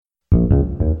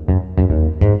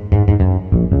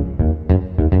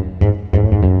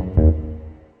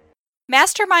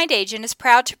Mastermind Agent is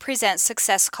proud to present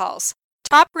Success Calls.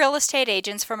 Top real estate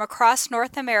agents from across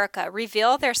North America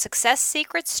reveal their success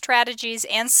secrets, strategies,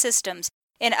 and systems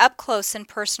in up-close and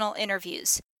personal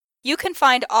interviews. You can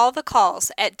find all the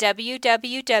calls at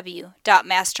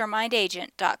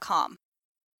www.mastermindagent.com.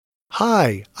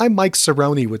 Hi, I'm Mike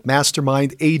Cerrone with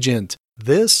Mastermind Agent.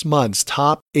 This month's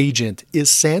top agent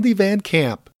is Sandy Van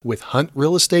Camp with Hunt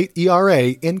Real Estate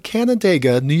ERA in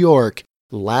Canandaigua, New York.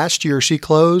 Last year, she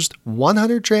closed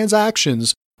 100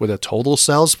 transactions with a total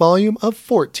sales volume of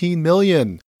 $14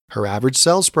 million. Her average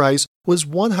sales price was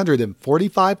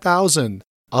 $145,000,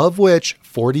 of which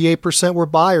 48% were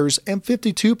buyers and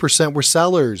 52% were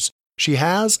sellers. She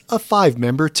has a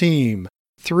 5-member team,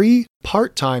 3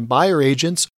 part-time buyer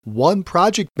agents, 1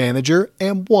 project manager,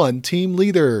 and 1 team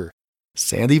leader.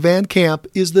 Sandy Van Camp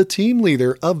is the team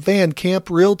leader of Van Camp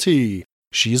Realty.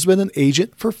 She's been an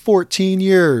agent for 14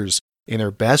 years. In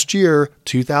her best year,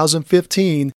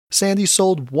 2015, Sandy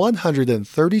sold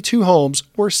 132 homes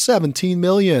worth $17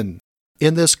 million.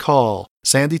 In this call,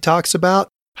 Sandy talks about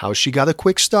how she got a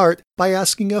quick start by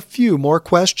asking a few more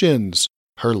questions,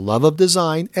 her love of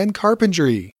design and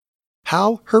carpentry,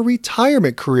 how her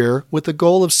retirement career with the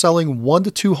goal of selling 1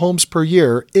 to 2 homes per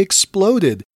year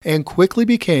exploded and quickly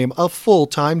became a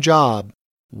full-time job,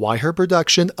 why her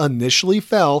production initially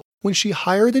fell when she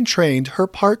hired and trained her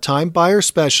part-time buyer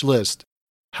specialist,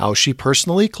 how she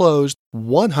personally closed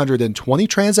 120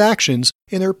 transactions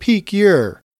in her peak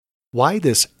year, why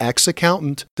this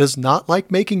ex-accountant does not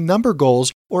like making number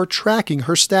goals or tracking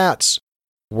her stats,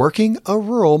 working a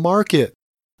rural market,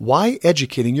 why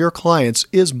educating your clients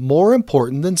is more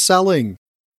important than selling,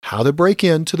 how to break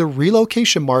into the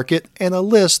relocation market, and a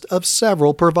list of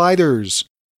several providers,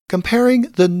 comparing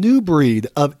the new breed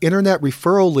of internet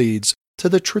referral leads to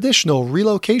the traditional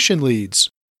relocation leads,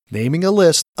 naming a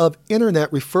list of internet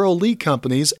referral lead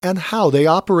companies and how they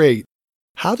operate,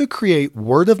 how to create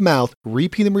word-of-mouth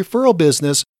repeat and referral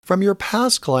business from your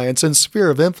past clients and sphere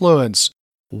of influence,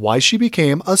 why she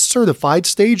became a certified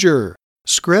stager,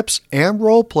 scripts and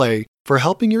role play for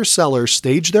helping your seller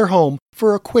stage their home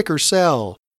for a quicker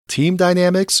sale, team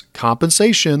dynamics,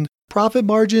 compensation, profit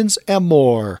margins, and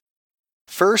more.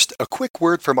 First, a quick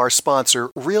word from our sponsor,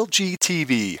 RealG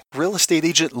TV, Real Estate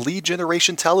Agent Lead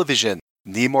Generation Television.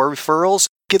 Need more referrals?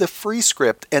 Get a free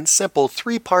script and simple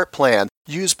 3-part plan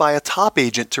used by a top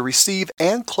agent to receive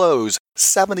and close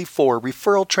 74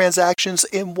 referral transactions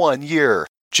in 1 year.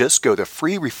 Just go to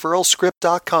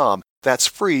freereferralscript.com. That's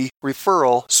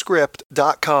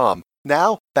freereferralscript.com.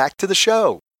 Now, back to the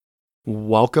show.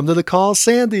 Welcome to the call,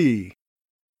 Sandy.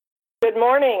 Good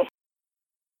morning.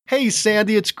 Hey,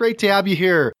 Sandy, it's great to have you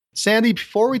here. Sandy,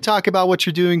 before we talk about what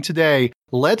you're doing today,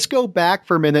 let's go back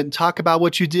for a minute and talk about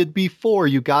what you did before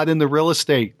you got into real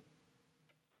estate.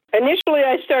 Initially,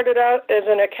 I started out as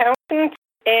an accountant,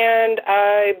 and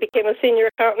I became a senior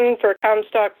accountant for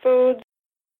Comstock Foods.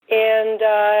 And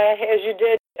as you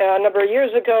did a number of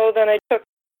years ago, then I took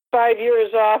 5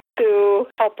 years off to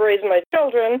help raise my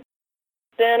children.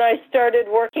 Then I started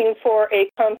working for a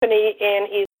company in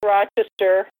East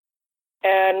Rochester.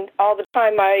 And all the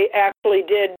time I actually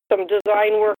did some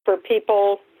design work for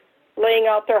people, laying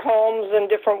out their homes in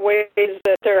different ways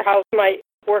that their house might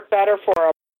work better for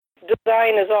them.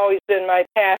 Design has always been my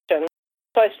passion.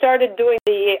 So I started doing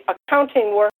the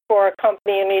accounting work for a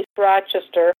company in East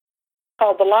Rochester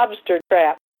called the Lobster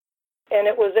Trap. And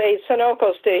it was a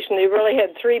Sunoco station. They really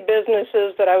had 3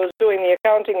 businesses that I was doing the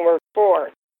accounting work for.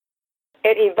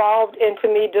 It evolved into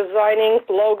me designing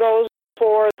logos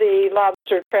for the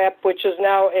Lobster Trap, which is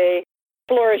now a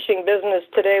flourishing business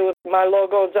today with my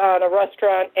logos on a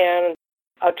restaurant and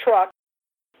a truck.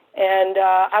 And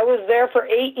I was there for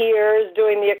 8 years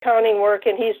doing the accounting work,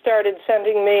 and he started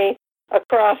sending me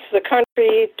across the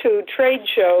country to trade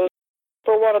shows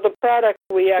for one of the products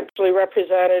we actually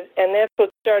represented, and that's what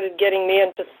started getting me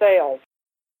into sales.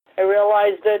 I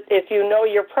realized that if you know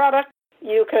your product,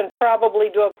 you can probably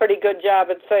do a pretty good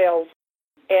job at sales.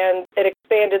 And it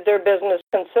expanded their business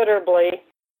considerably.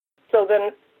 So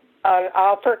then an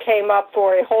offer came up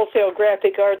for a wholesale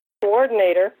graphic arts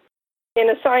coordinator in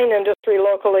a sign industry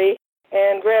locally,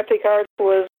 and graphic arts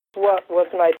was what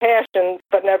was my passion,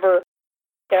 but never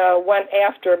went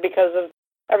after because of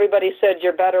everybody said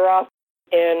you're better off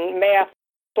in math,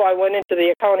 so I went into the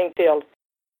accounting field.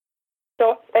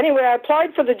 So anyway, I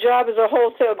applied for the job as a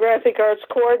wholesale graphic arts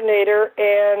coordinator,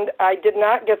 and I did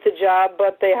not get the job,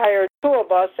 but they hired 2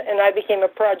 of us, and I became a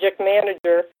project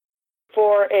manager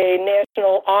for a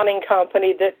national awning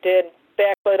company that did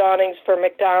backlit awnings for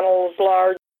McDonald's,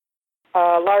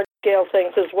 large-scale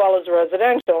things, as well as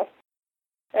residential.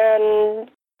 And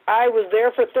I was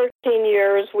there for 13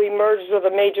 years. We merged with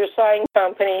a major sign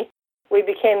company. We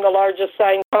became the largest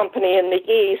sign company in the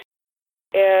East,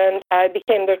 and I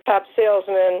became their top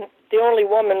salesman, the only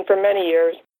woman for many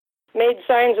years. Made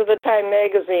signs with the Time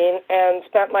magazine and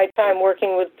spent my time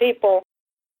working with people,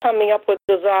 coming up with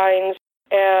designs,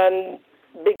 and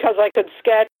because I could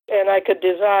sketch and I could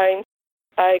design,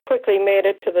 I quickly made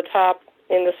it to the top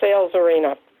in the sales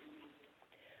arena.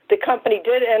 The company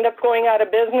did end up going out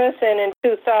of business, and in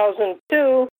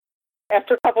 2002,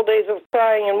 after a couple days of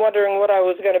crying and wondering what I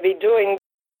was going to be doing,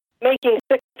 making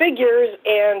six figures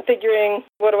and figuring,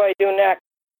 what do I do next?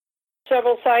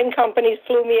 Several sign companies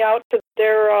flew me out to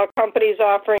their companies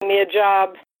offering me a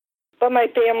job, but my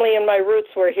family and my roots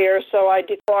were here, so I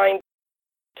declined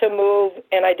to move,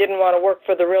 and I didn't want to work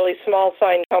for the really small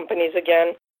sign companies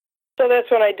again. So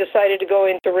that's when I decided to go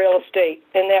into real estate,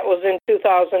 and that was in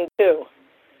 2002.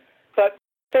 But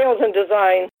sales and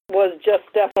design was just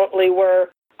definitely where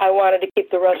I wanted to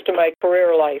keep the rest of my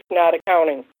career life, not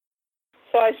accounting.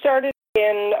 So I started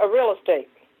in real estate.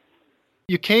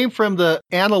 You came from the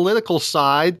analytical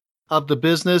side of the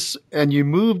business and you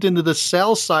moved into the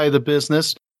sales side of the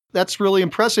business. That's really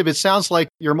impressive. It sounds like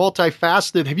you're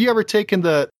multifaceted. Have you ever taken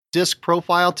the DISC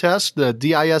profile test, the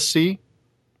DISC?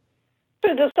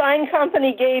 The sign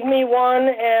company gave me one,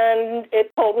 and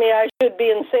it told me I should be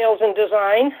in sales and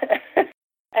design.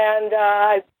 And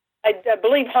I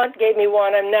believe Hunt gave me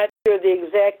one. I'm not sure the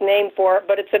exact name for it,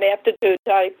 but it's an aptitude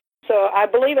type. So I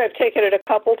believe I've taken it a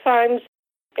couple times,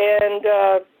 and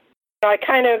I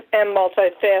kind of am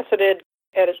multifaceted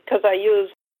because I use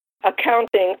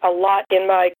accounting a lot in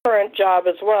my current job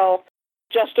as well,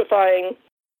 justifying,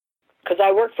 because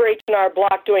I worked for H&R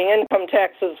Block doing income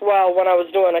tax as well when I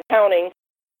was doing accounting,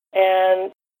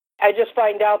 and I just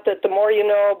find out that the more you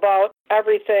know about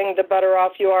everything, the better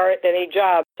off you are at any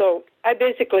job. So I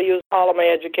basically used all of my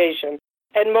education,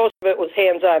 and most of it was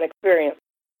hands-on experience.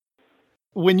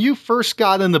 When you first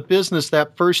got in the business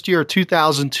that first year,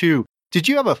 2002, did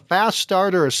you have a fast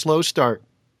start or a slow start?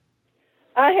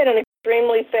 I had an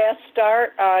extremely fast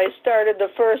start. I started the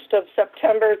 1st of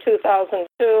September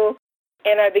 2002,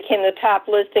 and I became the top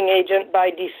listing agent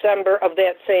by December of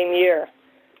that same year.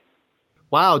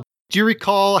 Wow. Do you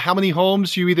recall how many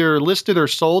homes you either listed or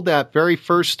sold that very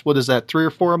first, 3 or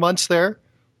 4 months there?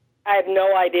 I have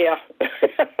no idea.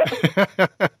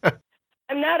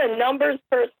 I'm not a numbers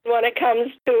person when it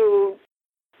comes to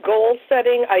goal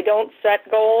setting. I don't set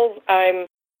goals. I'm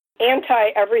anti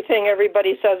everything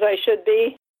everybody says I should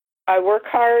be. I work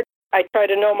hard. I try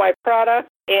to know my product,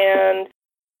 and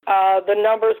the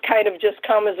numbers kind of just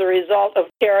come as a result of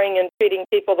caring and treating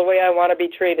people the way I want to be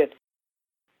treated.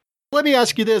 Let me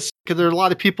ask you this, because there are a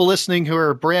lot of people listening who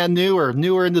are brand new or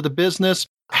newer into the business.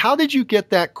 How did you get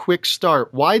that quick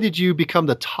start? Why did you become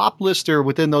the top lister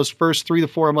within those first 3 to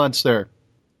 4 months there?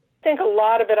 I think a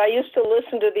lot of it, I used to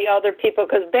listen to the other people,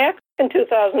 because back in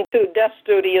 2002, desk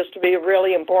duty used to be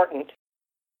really important.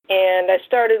 And I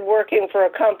started working for a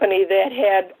company that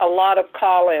had a lot of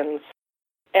call-ins.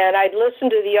 And I'd listen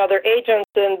to the other agents,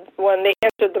 and when they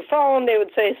answered the phone, they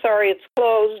would say, sorry, it's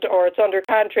closed, or it's under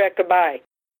contract, goodbye.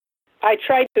 I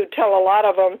tried to tell a lot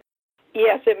of them,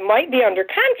 yes, it might be under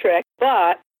contract,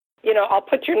 but, I'll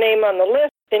put your name on the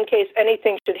list in case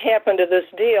anything should happen to this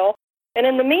deal. And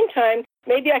in the meantime,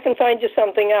 maybe I can find you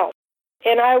something else.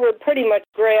 And I would pretty much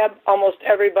grab almost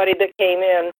everybody that came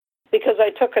in, because I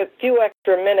took a few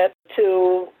extra minutes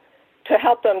to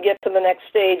help them get to the next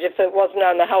stage if it wasn't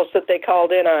on the house that they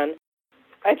called in on.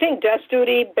 I think desk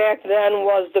duty back then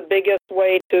was the biggest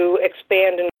way to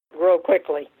expand and grow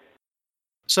quickly.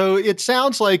 So it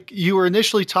sounds like you were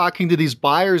initially talking to these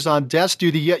buyers on desk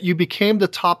duty, yet you became the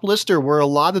top lister. Were a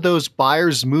lot of those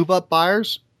buyers move-up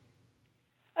buyers?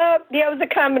 Yeah, it was a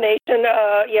combination.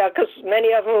 Because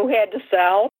many of them who had to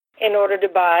sell in order to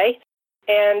buy.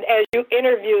 And as you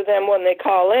interview them when they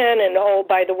call in, and, oh,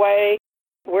 by the way,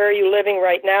 where are you living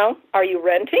right now? Are you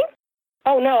renting?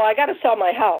 Oh, no, I got to sell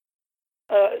my house.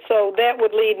 So that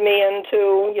would lead me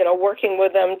into, working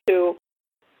with them to,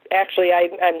 actually,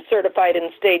 I'm certified in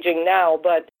staging now,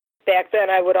 but back then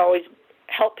I would always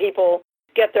help people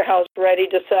get their house ready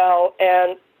to sell,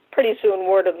 and pretty soon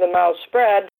word of the mouth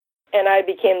spread, and I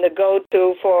became the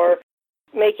go-to for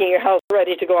making your house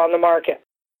ready to go on the market.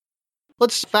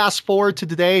 Let's fast forward to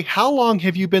today. How long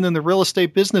have you been in the real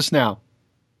estate business now?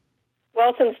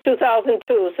 Well, since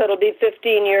 2002, so it'll be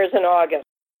 15 years in August.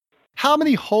 How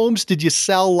many homes did you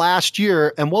sell last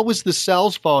year, and what was the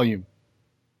sales volume?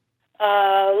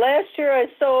 Last year I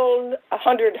sold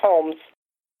 100 homes.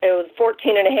 It was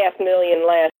 $14.5 million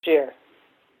last year.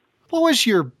 What was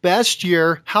your best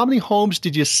year? How many homes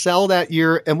did you sell that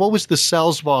year, and what was the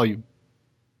sales volume?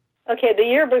 Okay, the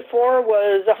year before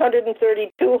was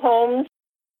 132 homes,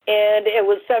 and it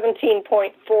was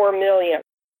 17.4 million.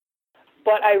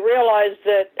 But I realized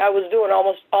that I was doing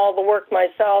almost all the work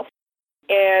myself,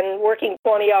 and working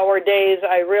 20-hour days,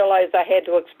 I realized I had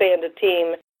to expand a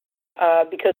team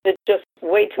because it's just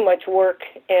way too much work,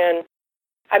 and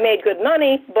I made good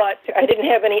money, but I didn't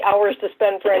have any hours to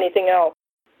spend for anything else.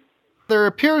 There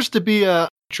appears to be a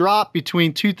drop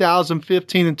between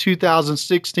 2015 and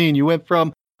 2016. You went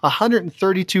from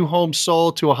 132 homes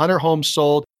sold to 100 homes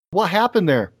sold. What happened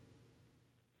there?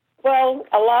 Well,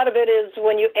 a lot of it is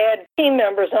when you add team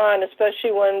members on,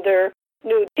 especially when they're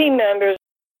new team members,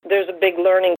 there's a big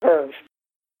learning curve.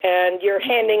 And you're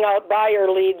handing out buyer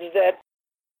leads that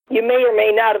you may or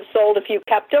may not have sold if you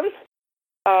kept them.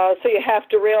 So you have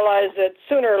to realize that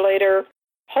sooner or later,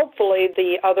 hopefully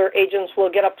the other agents will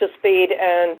get up to speed,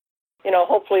 and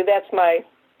hopefully that's my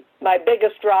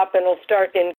biggest drop, and it'll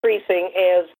start increasing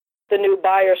as the new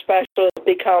buyer specialists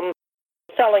become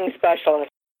selling specialists.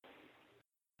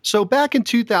 So back in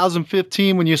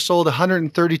 2015, when you sold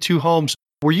 132 homes,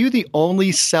 were you the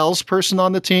only salesperson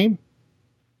on the team?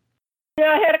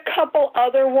 Yeah, I had a couple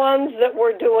other ones that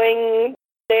were doing.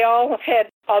 They all had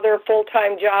other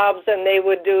full-time jobs, and they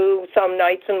would do some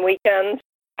nights and weekends.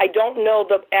 I don't know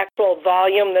the actual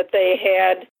volume that they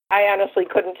had. I honestly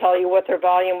couldn't tell you what their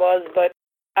volume was, but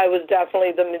I was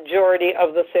definitely the majority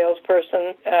of the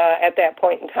salesperson at that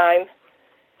point in time.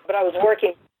 But I was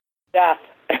working to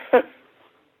death.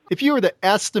 If you were to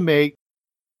estimate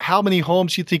how many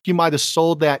homes you think you might have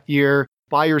sold that year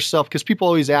by yourself, because people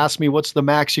always ask me what's the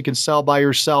max you can sell by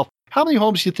yourself, how many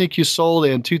homes do you think you sold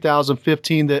in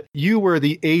 2015 that you were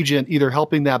the agent either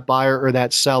helping that buyer or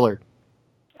that seller?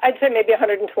 I'd say maybe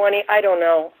 120. I don't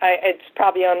know. It's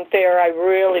probably unfair.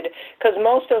 Because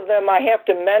most of them I have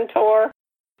to mentor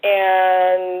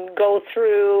and go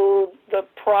through the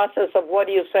process of what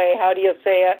do you say, how do you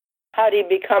say it, how do you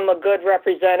become a good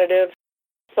representative.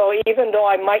 So even though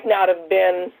I might not have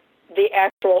been the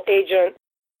actual agent,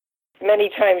 many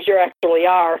times you actually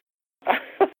are,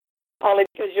 only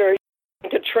because you're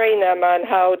to train them on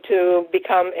how to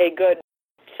become a good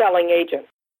selling agent.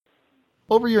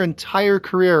 Over your entire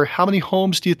career, how many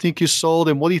homes do you think you sold,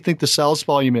 and what do you think the sales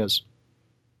volume is?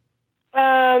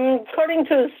 According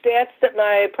to the stats that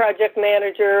my project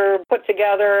manager put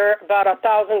together, about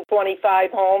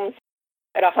 1,025 homes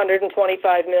at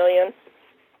 $125 million.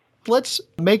 Let's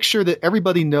make sure that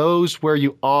everybody knows where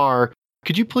you are.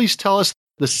 Could you please tell us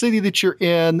the city that you're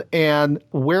in and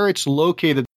where it's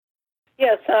located?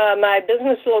 Yes, my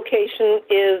business location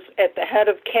is at the head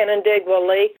of Canandaigua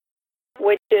Lake,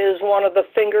 which is one of the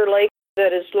Finger Lakes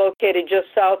that is located just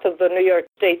south of the New York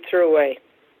State Thruway.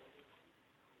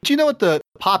 Do you know what the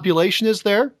population is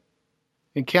there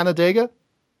in Canandaigua?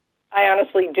 I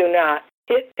honestly do not.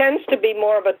 It tends to be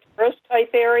more of a tourist-type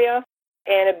area,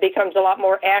 and it becomes a lot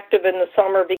more active in the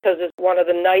summer because it's one of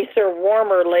the nicer,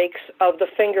 warmer lakes of the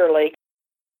Finger Lakes.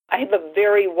 I have a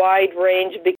very wide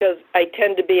range because I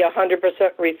tend to be 100%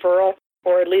 referral,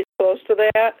 or at least close to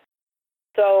that.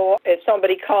 So if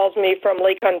somebody calls me from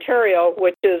Lake Ontario,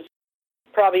 which is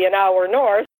probably an hour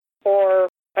north or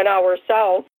an hour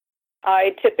south,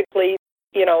 I typically,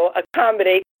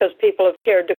 accommodate because people have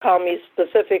cared to call me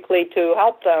specifically to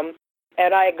help them,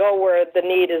 and I go where the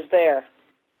need is there.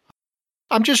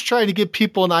 I'm just trying to give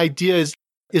people an idea.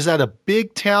 Is that a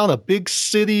big town, a big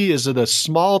city? Is it a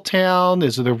small town?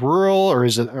 Is it a rural or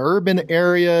is it an urban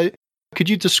area? Could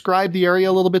you describe the area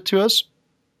a little bit to us?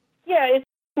 Yeah, it's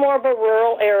more of a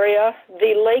rural area.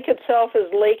 The lake itself is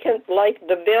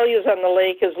the values on the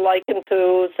lake is likened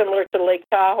to similar to Lake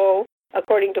Tahoe,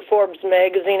 according to Forbes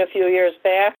magazine a few years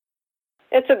back.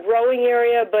 It's a growing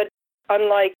area, but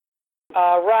unlike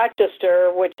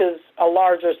Rochester, which is a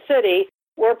larger city,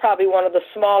 we're probably one of the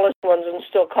smallest ones and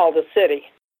still called a city.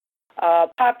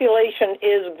 Population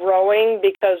is growing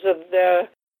because of the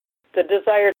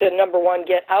desire to, number one,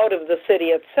 get out of the city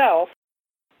itself,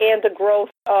 and the growth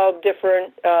of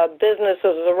different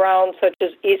businesses around, such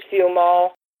as Eastview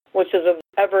Mall, which is an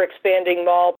ever-expanding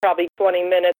mall, probably 20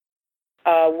 minutes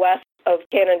west of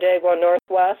Canandaigua,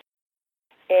 northwest.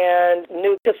 And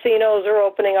new casinos are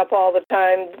opening up all the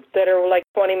time that are like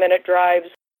 20-minute drives.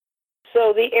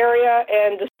 So the area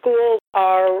and the schools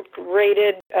are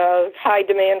rated high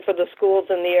demand for the schools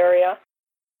in the area.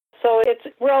 So it's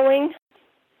growing,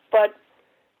 but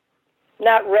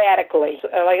not radically.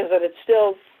 Like I said, it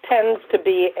still tends to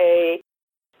be a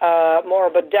more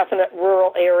of a definite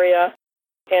rural area,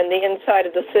 and the inside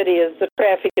of the city the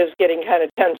traffic is getting kind of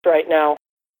tense right now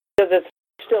because it's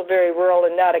still very rural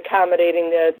and not accommodating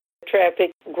the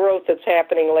traffic growth that's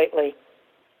happening lately.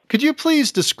 Could you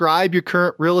please describe your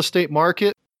current real estate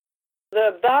market?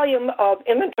 The volume of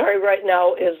inventory right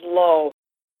now is low.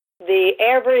 The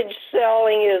average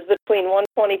selling is between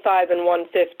 125 and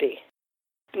 150.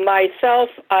 Myself,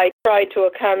 I try to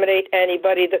accommodate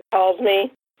anybody that calls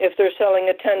me. If they're selling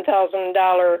a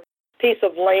 $10,000 piece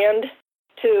of land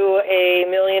to a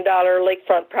 $1 million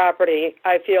lakefront property,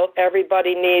 I feel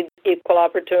everybody needs equal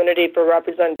opportunity for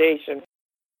representation.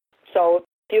 So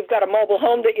if you've got a mobile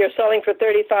home that you're selling for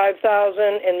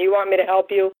 $35,000 and you want me to help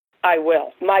you, I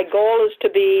will. My goal is to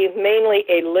be mainly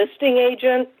a listing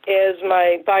agent as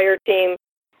my buyer team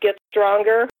gets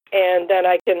stronger, and then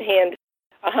I can hand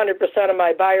 100% of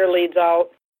my buyer leads out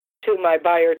to my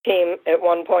buyer team at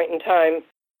one point in time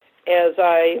as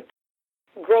I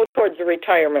grow towards the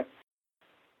retirement.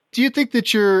 Do you think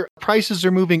that your prices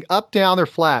are moving up, down, or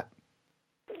flat?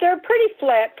 They're pretty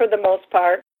flat for the most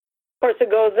part. Of course, it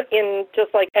goes in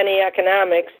just like any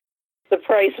economics. The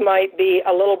price might be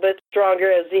a little bit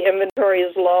stronger as the inventory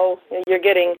is low. You're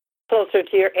getting closer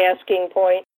to your asking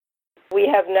point. We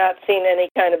have not seen any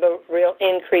kind of a real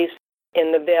increase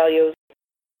in the values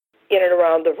in and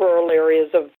around the rural areas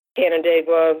of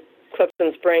Canandaigua,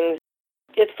 Clifton Springs.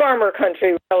 It's farmer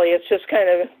country, really. It's just kind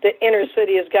of the inner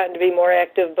city has gotten to be more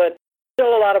active, but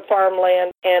still a lot of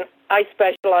farmland, and I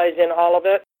specialize in all of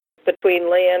it, between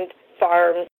land,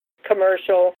 farms,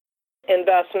 commercial,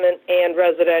 investment, and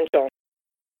residential.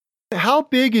 How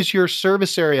big is your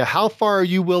service area? How far are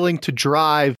you willing to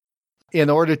drive in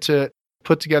order to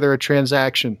put together a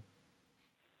transaction?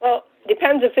 Well,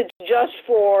 depends if it's just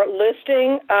for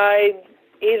listing. I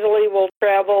easily will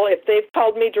travel. If they've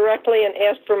called me directly and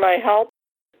asked for my help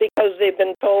because they've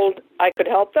been told I could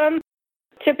help them,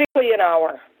 typically an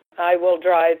hour I will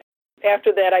drive.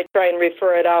 After that, I try and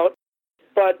refer it out.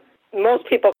 But most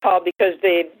people call because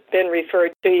they've been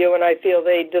referred to you, and I feel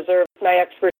they deserve my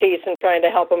expertise in trying to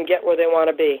help them get where they want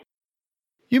to be.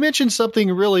 You mentioned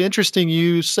something really interesting.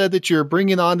 You said that you're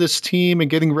bringing on this team and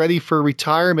getting ready for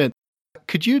retirement.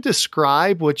 Could you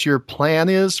describe what your plan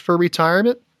is for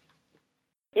retirement?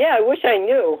 Yeah, I wish I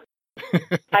knew.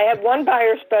 I have one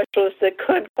buyer specialist that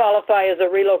could qualify as a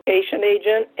relocation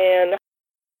agent, and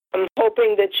I'm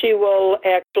hoping that she will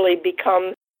actually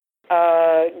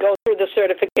go through the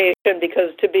certification, because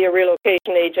to be a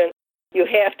relocation agent, you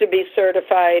have to be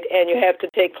certified and you have to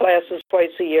take classes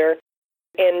twice a year,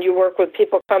 and you work with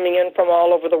people coming in from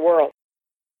all over the world.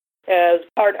 As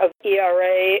part of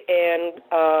ERA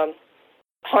and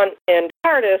Hunt and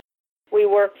Cardis, we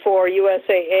work for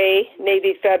USAA,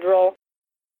 Navy Federal,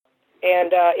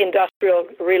 and industrial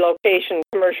relocation,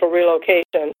 commercial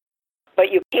relocation.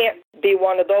 But you can't be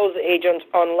one of those agents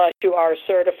unless you are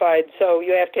certified. So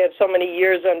you have to have so many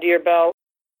years under your belt,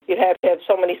 you have to have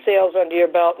so many sales under your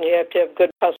belt, and you have to have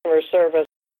good customer service.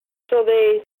 So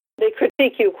they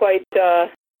critique you quite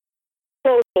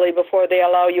closely before they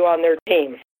allow you on their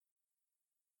team.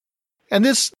 And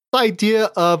this idea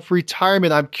of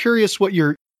retirement, I'm curious what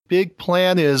your big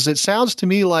plan is. It sounds to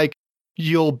me like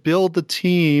you'll build the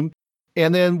team,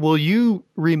 and then will you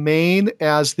remain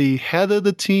as the head of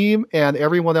the team and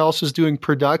everyone else is doing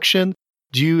production?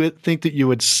 Do you think that you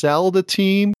would sell the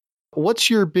team? What's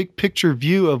your big picture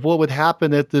view of what would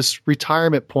happen at this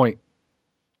retirement point?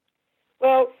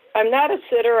 Well, I'm not a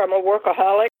sitter. I'm a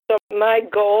workaholic. So my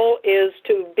goal is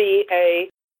to be a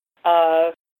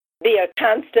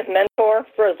constant mentor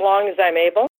for as long as I'm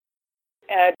able,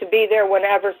 to be there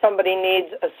whenever somebody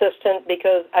needs assistance,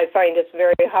 because I find it's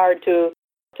very hard to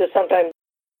sometimes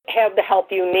have the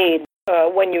help you need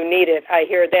when you need it. I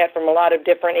hear that from a lot of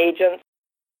different agents,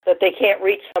 that they can't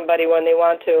reach somebody when they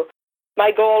want to.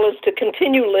 My goal is to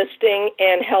continue listing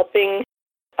and helping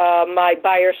my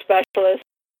buyer specialists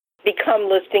become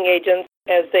listing agents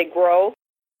as they grow.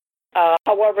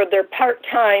 However, they're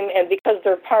part-time, and because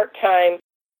they're part-time,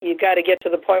 you got to get to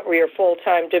the point where you're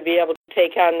full-time to be able to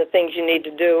take on the things you need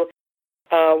to do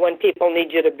when people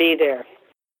need you to be there.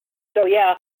 So,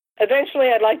 yeah, eventually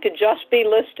I'd like to just be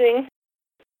listing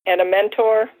and a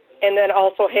mentor, and then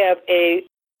also have a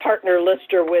partner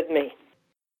lister with me.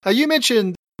 You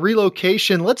mentioned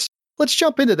relocation. Let's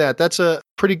jump into that. That's a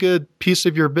pretty good piece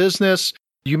of your business.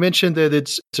 You mentioned that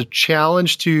it's a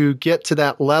challenge to get to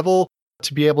that level,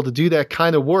 to be able to do that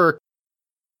kind of work.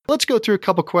 Let's go through a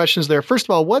couple questions there. First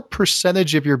of all, what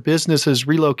percentage of your business is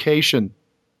relocation?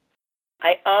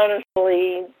 I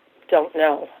honestly don't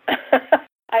know.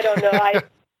 I don't know. I've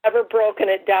never broken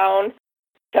it down. To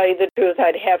tell you the truth,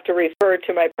 I'd have to refer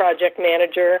to my project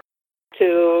manager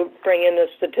to bring in the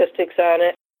statistics on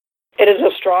it. It is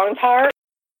a strong part.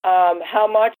 How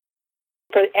much?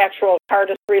 for the actual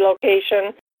Cardis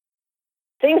relocation.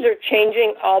 Things are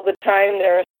changing all the time.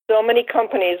 There are so many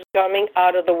companies coming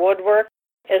out of the woodwork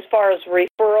as far as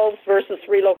referrals versus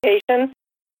relocation.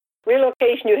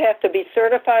 Relocation you have to be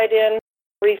certified in.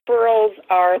 Referrals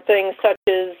are things such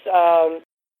as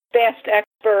Fast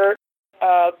Expert.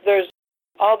 There's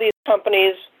all these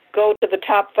companies go to the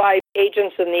top 5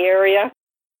 agents in the area,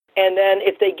 and then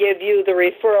if they give you the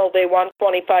referral, they want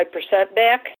 25%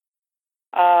 back.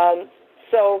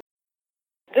 So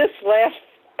this last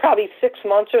probably 6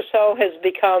 months or so has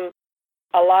become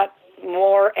a lot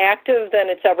more active than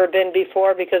it's ever been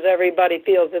before because everybody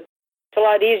feels it's a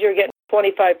lot easier getting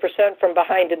 25% from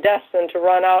behind a desk than to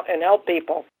run out and help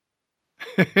people.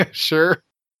 Sure.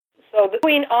 So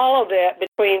between all of that,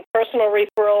 between personal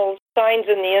referrals, signs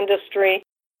in the industry,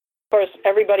 of course,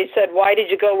 everybody said, why did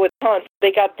you go with Hunt?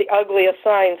 They got the ugliest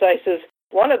signs. I says,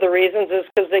 one of the reasons is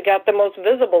because they got the most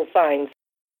visible signs.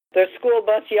 They're school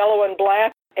bus yellow and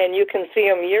black, and you can see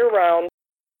them year-round.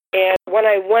 And when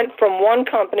I went from one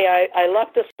company, I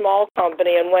left a small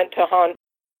company and went to Hunt.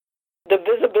 The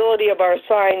visibility of our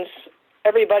signs,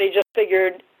 everybody just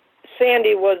figured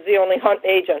Sandy was the only Hunt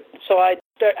agent. So I'd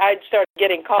start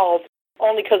getting calls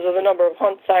only because of the number of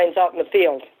Hunt signs out in the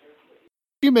field.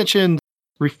 You mentioned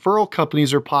referral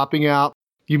companies are popping out.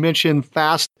 You mentioned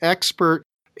Fast Expert.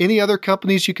 Any other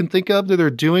companies you can think of that are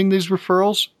doing these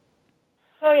referrals?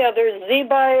 Oh, yeah, there's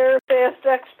Z-Buyer, Fast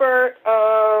Expert.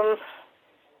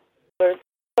 There's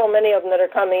so many of them that are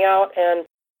coming out. And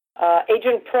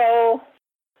Agent Pro,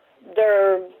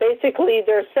 they're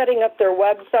setting up their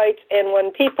websites. And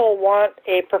when people want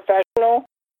a professional,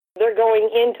 they're going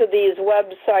into these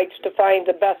websites to find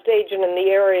the best agent in the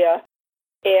area.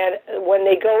 And when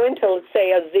they go into, let's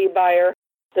say, a Z-Buyer,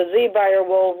 the Z-Buyer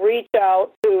will reach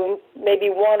out to maybe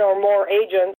one or more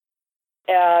agents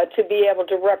to be able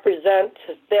to represent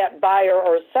that buyer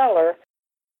or seller.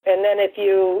 And then if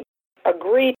you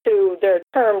agree to their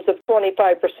terms of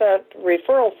 25%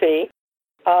 referral fee,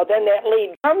 then that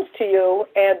lead comes to you,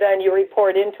 and then you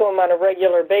report into them on a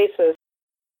regular basis.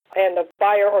 And the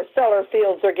buyer or seller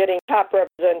feels they're getting top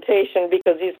representation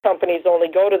because these companies only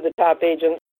go to the top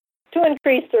agents to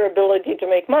increase their ability to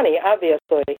make money,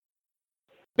 obviously.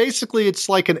 Basically, it's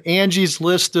like an Angie's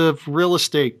List of real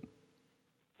estate.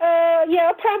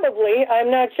 Yeah, probably. I'm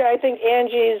not sure. I think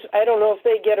Angie's, I don't know if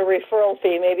they get a referral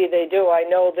fee. Maybe they do. I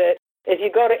know that if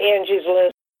you go to Angie's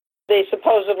List, they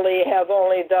supposedly have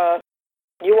only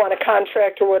you want a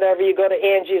contract or whatever, you go to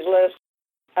Angie's List.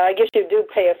 I guess you do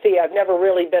pay a fee. I've never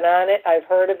really been on it. I've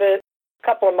heard of it. A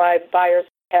couple of my buyers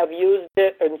have used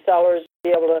it, and sellers to be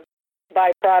able to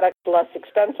buy products less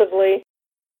expensively.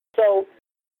 So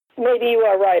maybe you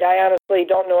are right. I honestly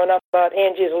don't know enough about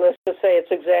Angie's List to say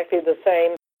it's exactly the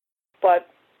same. But,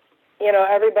 you know,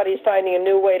 everybody's finding a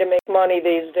new way to make money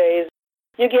these days.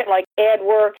 You get like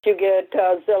AdWorks, you get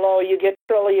Zillow, you get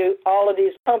Trillia, all of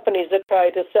these companies that try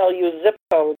to sell you zip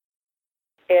codes.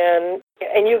 And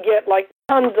you get like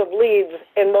tons of leads,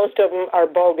 and most of them are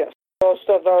bogus. Most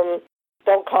of them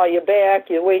don't call you back,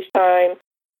 you waste time.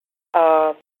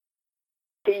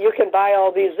 You can buy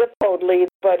all these zip code leads,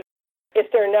 but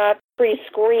if they're not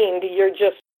pre-screened, you're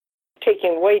just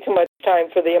taking way too much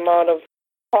time for the amount of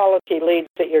quality leads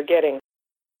that you're getting.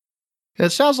 It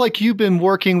sounds like you've been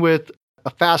working with a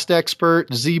Fast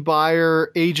Expert,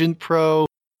 Z-Buyer, Agent Pro.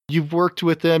 You've worked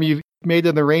with them. You've made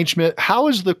an arrangement. How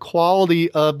is the quality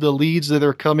of the leads that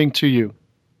are coming to you?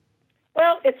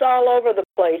 Well, it's all over the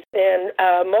place. And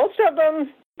most of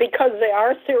them, because they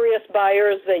are serious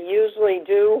buyers, they usually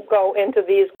do go into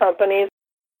these companies.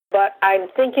 But I'm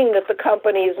thinking that the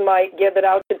companies might give it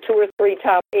out to 2 or 3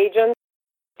 top agents.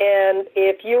 And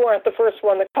if you aren't the first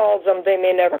one that calls them, they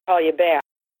may never call you back.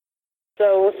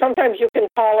 So sometimes you can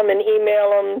call them and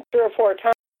email them 3 or 4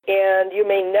 times, and you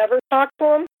may never talk to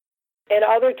them. And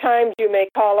other times you may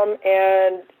call them,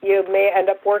 and you may end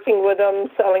up working with them,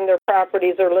 selling their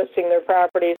properties or listing their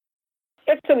properties.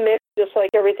 It's a mix, just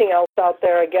like everything else out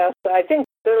there, I guess. I think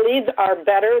their leads are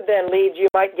better than leads you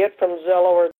might get from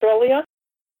Zillow or Trillia,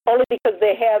 only because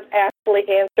they have actually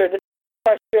answered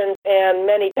questions and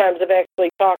many times have actually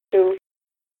talked to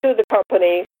the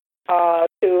company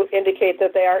to indicate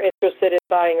that they are interested in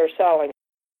buying or selling.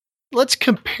 Let's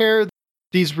compare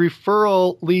these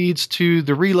referral leads to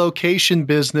the relocation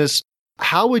business.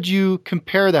 How would you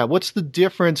compare that? What's the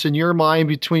difference in your mind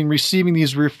between receiving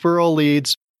these referral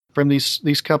leads from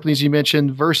these companies you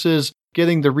mentioned versus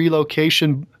getting the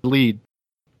relocation lead?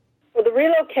 Well, the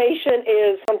relocation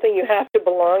is something you have to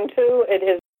belong to. It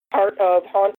is part of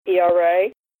Hunt ERA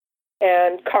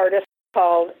and Cardis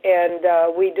called,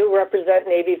 and we do represent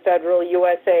Navy Federal,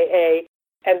 USAA,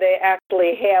 and they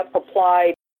actually have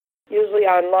applied, usually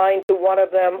online, to one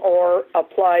of them or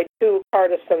applied to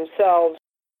Cardus themselves,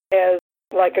 as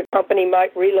like a company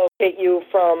might relocate you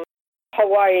from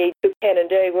Hawaii to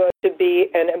Canandaigua to be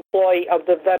an employee of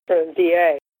the veteran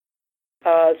VA.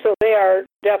 So they are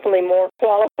definitely more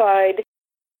qualified.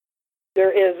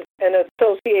 There is an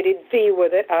associated fee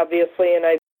with it, obviously, and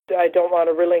I don't want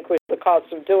to relinquish the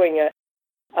cost of doing it.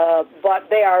 But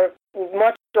they are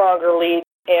much stronger leads,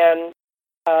 and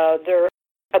their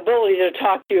ability to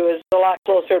talk to you is a lot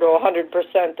closer to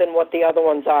 100% than what the other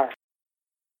ones are.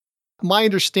 My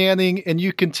understanding, and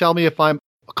you can tell me if I'm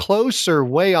close or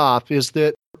way off, is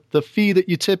that the fee that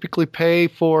you typically pay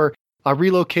for a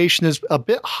relocation is a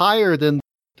bit higher than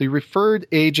the referred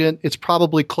agent. It's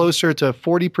probably closer to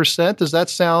 40%. Does that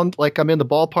sound like I'm in the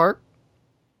ballpark?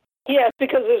 Yes,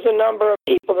 because there's a number of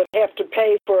people that have to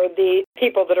pay for the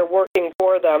people that are working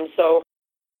for them. So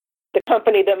the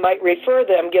company that might refer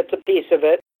them gets a piece of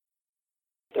it.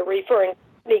 The referring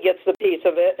company gets the piece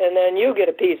of it, and then you get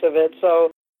a piece of it.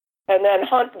 So, and then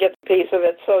Hunt gets a piece of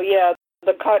it. So yeah,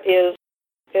 the cut is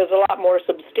a lot more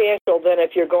substantial than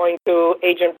if you're going to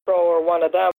Agent Pro or one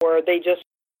of them, where they just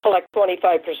collect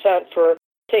 25% for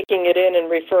taking it in and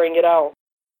referring it out.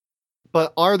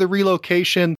 But are the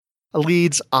relocation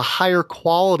leads a higher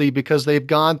quality because they've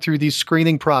gone through these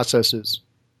screening processes?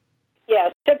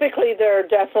 Yes, typically they're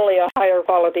definitely a higher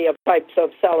quality of types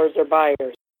of sellers or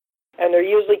buyers. And they're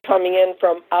usually coming in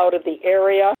from out of the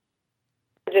area.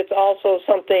 It's also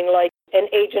something like an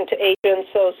agent to agent.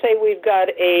 So say we've got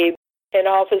an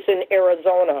office in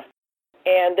Arizona,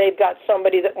 and they've got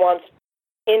somebody that wants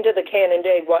into the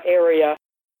Canandaigua area.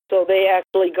 So they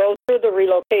actually go through the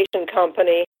relocation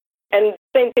company. And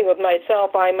same thing with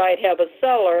myself. I might have a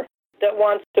seller that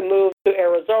wants to move to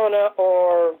Arizona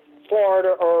or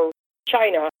Florida or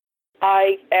China.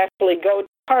 I actually go to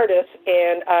Cardus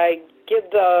and I give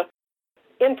the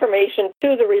information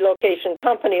to the relocation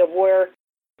company of where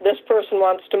this person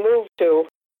wants to move to,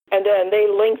 and then they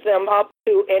link them up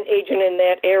to an agent in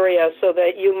that area so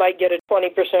that you might get a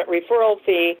 20% referral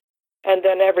fee, and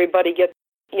then everybody gets,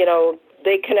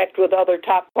 they connect with other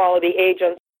top quality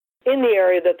agents in the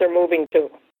area that they're moving to.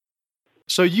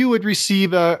 So you would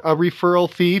receive a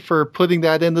referral fee for putting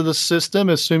that into the system,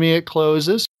 assuming it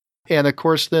closes. And of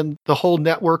course, then the whole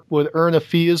network would earn a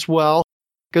fee as well.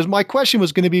 Because my question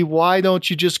was going to be, why don't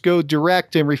you just go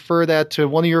direct and refer that to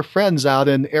one of your friends out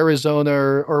in Arizona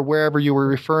or wherever you were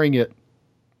referring it?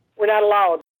 We're not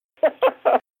allowed.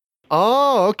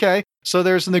 Oh, okay. So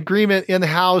there's an agreement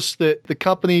in-house that the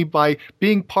company, by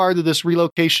being part of this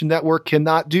relocation network,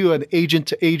 cannot do an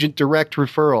agent-to-agent direct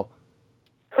referral.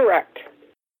 Correct.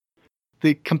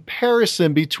 The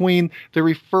comparison between the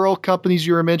referral companies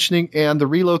you were mentioning and the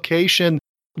relocation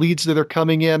leads that are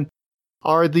coming in,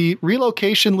 are the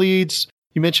relocation leads,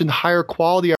 you mentioned higher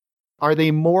quality, are they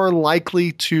more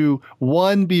likely to,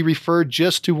 one, be referred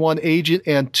just to one agent,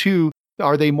 and two,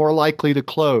 are they more likely to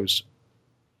close?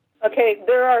 Okay,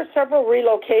 there are several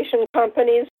relocation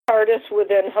companies. Cardus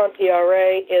within Hunt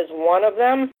ERA is one of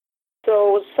them.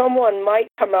 So someone might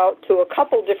come out to a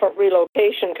couple different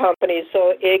relocation companies.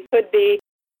 So it could be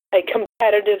a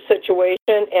competitive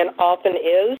situation, and often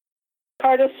is.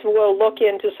 Cardus will look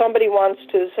into, somebody wants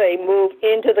to, say, move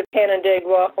into the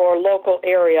Canandaigua or local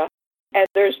area, and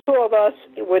there's two of us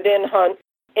within Hunt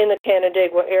in the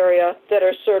Canandaigua area that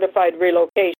are certified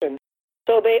relocation.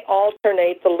 So they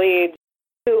alternate the leads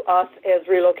to us as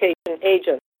relocation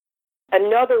agents.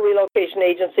 Another relocation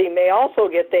agency may also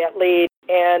get that lead,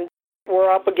 and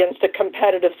we're up against a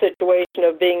competitive situation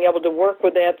of being able to work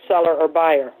with that seller or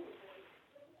buyer.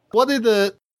 What are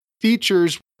the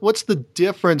features? What's the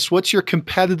difference? What's your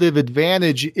competitive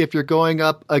advantage if you're going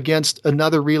up against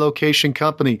another relocation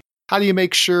company? How do you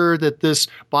make sure that this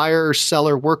buyer or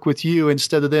seller work with you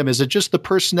instead of them? Is it just the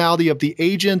personality of the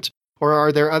agent, or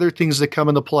are there other things that come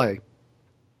into play?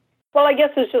 Well, I guess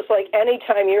it's just like any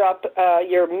time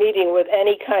you're meeting with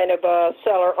any kind of a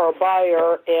seller or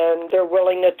buyer and their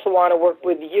willingness to want to work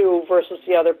with you versus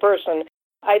the other person.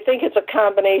 I think it's a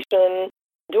combination.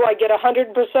 Do I get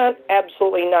 100%?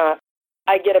 Absolutely not.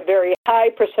 I get a very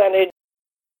high percentage.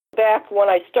 Back when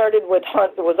I started with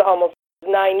Hunt, it was almost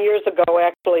 9 years ago,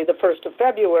 actually, the 1st of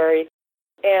February,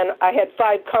 and I had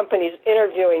 5 companies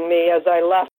interviewing me as I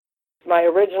left my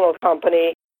original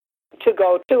company to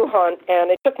go to Hunt,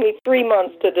 and it took me 3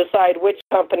 months to decide which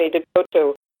company to go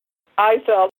to. I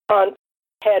felt Hunt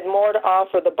had more to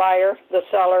offer the buyer, the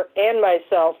seller, and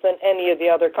myself than any of the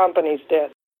other companies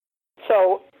did.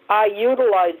 So I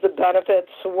utilize the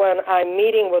benefits when I'm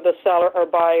meeting with a seller or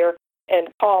buyer and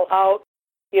call out,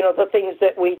 the things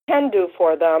that we can do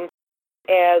for them.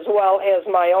 as well as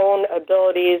my own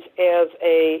abilities as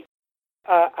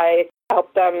I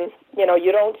help them.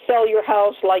 You don't sell your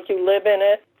house like you live in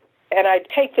it. And I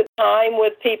take the time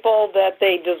with people that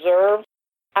they deserve.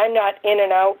 I'm not in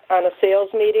and out on a sales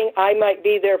meeting. I might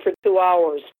be there for 2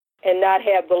 hours and not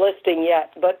have the listing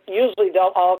yet, but usually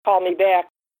they'll all call me back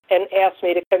and ask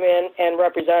me to come in and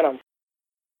represent them.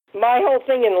 My whole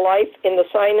thing in life, in the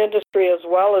sign industry as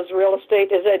well as real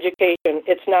estate, is education.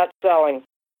 It's not selling.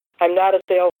 I'm not a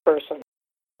salesperson.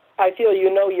 I feel you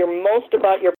know most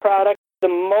about your product, the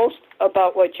most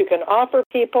about what you can offer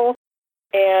people,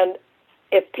 and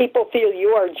if people feel you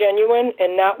are genuine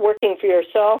and not working for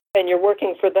yourself and you're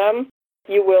working for them,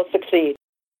 you will succeed.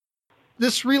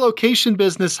 This relocation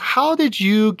business, how did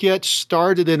you get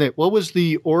started in it? What was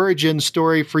the origin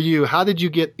story for you? How did you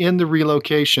get into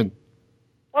relocation?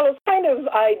 Well, it's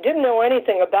I didn't know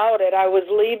anything about it. I was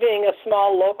leaving a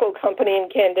small local company in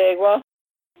Canandaigua,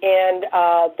 and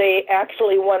they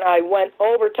actually, when I went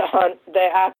over to Hunt, they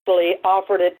actually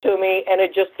offered it to me, and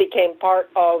it just became part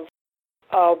of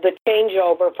the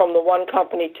changeover from the one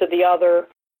company to the other.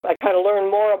 I kind of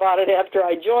learned more about it after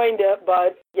I joined it,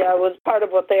 but yeah, it was part of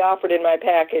what they offered in my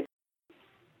package.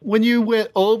 When you went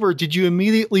over, did you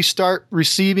immediately start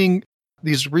receiving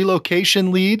these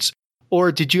relocation leads,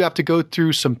 or did you have to go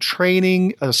through some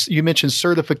training? You mentioned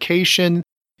certification.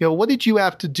 What did you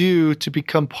have to do to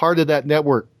become part of that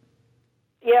network?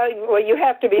 Yeah, well, you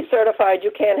have to be certified.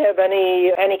 You can't have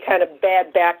any kind of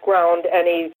bad background,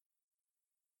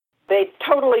 They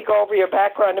totally go over your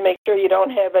background to make sure you don't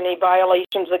have any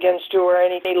violations against you or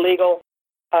any legal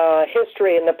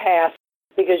history in the past,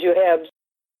 because you have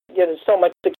so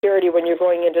much security when you're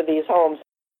going into these homes.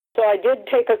 So I did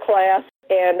take a class,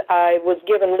 and I was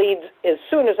given leads as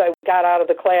soon as I got out of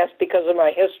the class because of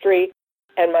my history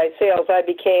and my sales. I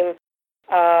became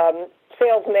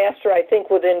sales master, I think,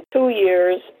 within 2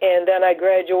 years, and then I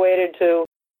graduated to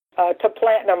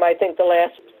platinum, I think, the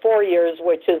last 4 years,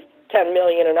 which is 10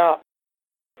 million and up.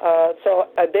 So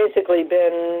I've basically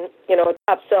been, a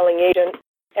top-selling agent.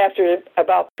 After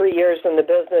about 3 years in the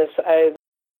business,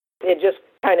 it just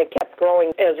kind of kept growing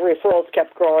as referrals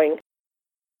kept growing.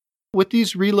 With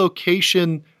these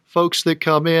relocation folks that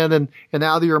come in and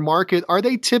out of your market, are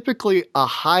they typically a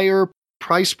higher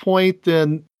price point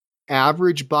than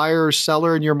average buyer or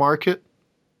seller in your market?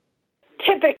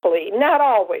 Typically, not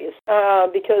always,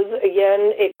 because,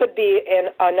 again, it could be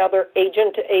another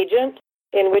agent to agent,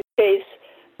 in which case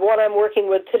what I'm working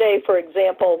with today, for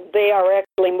example, they are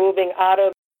actually moving out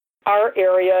of our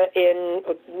area in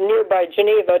nearby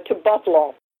Geneva to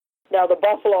Buffalo. Now, the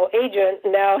Buffalo agent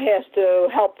now has to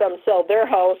help them sell their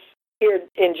house here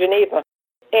in Geneva,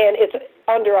 and it's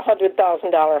under a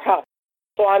 $100,000 house.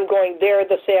 So I'm going there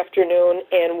this afternoon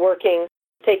and working,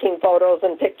 taking photos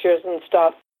and pictures and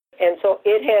stuff. And so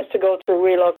it has to go through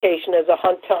relocation as a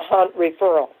hunt-to-hunt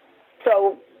referral.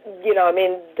 So,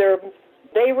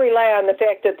 they rely on the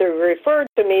fact that they're referred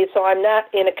to me, so I'm not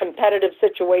in a competitive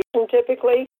situation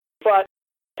typically. But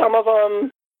some of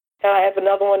them, I have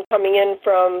another one coming in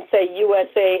from, say,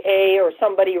 USAA or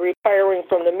somebody retiring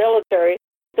from the military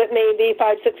that may be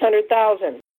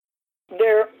 $500,000-$600,000.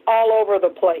 They're all over the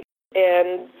place,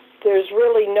 and there's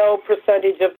really no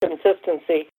percentage of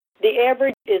consistency. The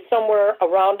average is somewhere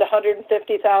around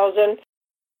 $150,000,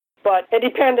 but it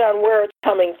depends on where it's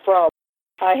coming from.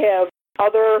 I have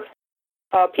other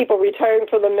people retiring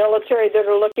from the military that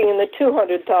are looking in the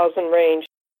 $200,000 range,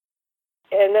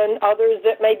 and then others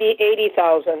that may be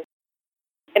 $80,000.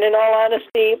 And in all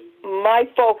honesty, my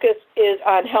focus is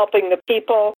on helping the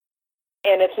people,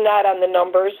 and it's not on the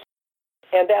numbers.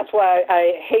 And that's why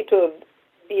I hate to,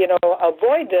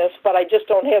 avoid this, but I just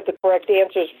don't have the correct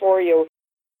answers for you.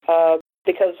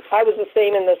 Because I was the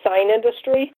same in the sign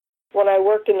industry. When I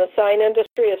worked in the sign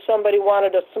industry, if somebody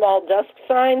wanted a small desk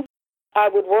sign, I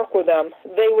would work with them.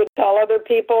 They would tell other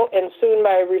people, and soon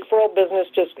my referral business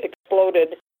just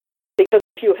exploded. Because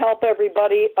if you help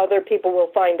everybody, other people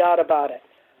will find out about it.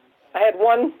 I had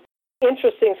one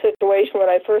interesting situation when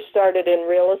I first started in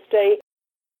real estate,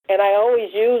 and I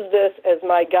always use this as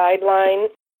my guideline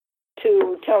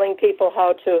to telling people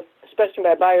how to, especially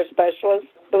my buyer specialists.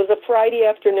 It was a Friday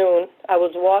afternoon. I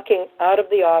was walking out of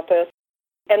the office,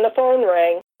 and the phone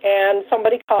rang, and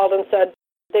somebody called and said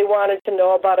they wanted to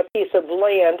know about a piece of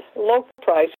land, low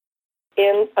price,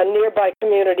 in a nearby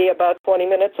community about 20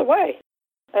 minutes away.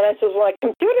 And I said, well, my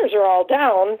computers are all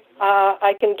down.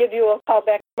 I can give you a call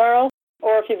back tomorrow,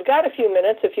 or if you've got a few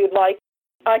minutes, if you'd like,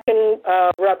 I can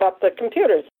rev up the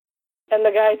computers. And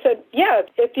the guy said, yeah,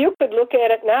 if you could look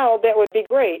at it now, that would be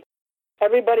great.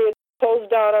 Everybody had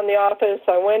closed down on the office.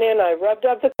 I went in, I revved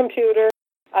up the computer,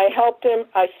 I helped him.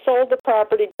 I sold the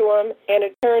property to him, and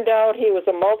it turned out he was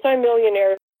a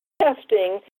multimillionaire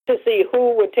testing to see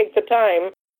who would take the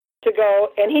time to go,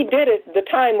 and he did it. The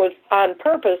time was on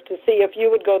purpose to see if you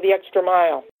would go the extra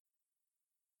mile.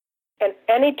 And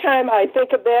anytime I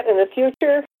think of that in the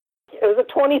future, it was a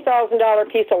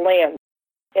 $20,000 piece of land,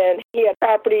 and he had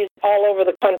properties all over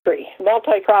the country,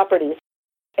 multi-properties.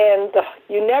 And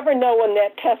you never know when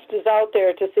that test is out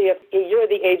there to see if you're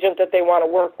the agent that they want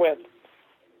to work with.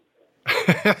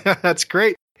 That's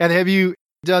great. And have you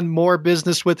done more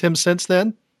business with him since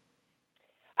then?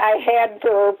 I had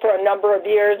for a number of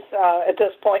years. At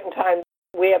this point in time,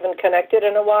 we haven't connected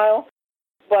in a while,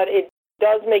 but it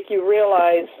does make you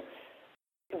realize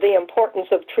the importance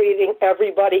of treating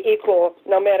everybody equal,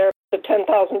 no matter if it's a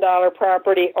 $10,000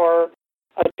 property or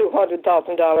a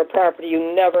 $200,000 property.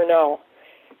 You never know.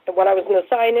 And when I was in the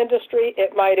sign industry,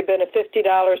 it might have been a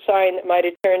 $50 sign that might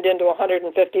have turned into a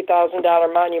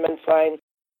 $150,000 monument sign.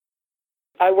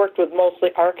 I worked with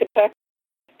mostly architects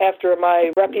after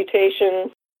my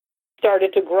reputation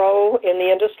started to grow in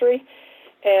the industry,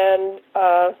 and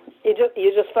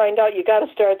you just find out you got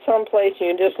to start someplace.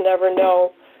 You just never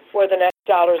know where the next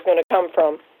dollar is going to come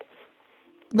from.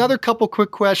 Another couple quick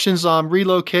questions on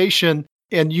relocation,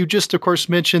 and you just, of course,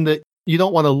 mentioned that you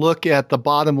don't want to look at the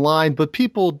bottom line, but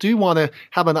people do want to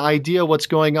have an idea what's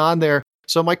going on there.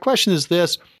 So my question is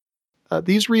this.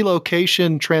 These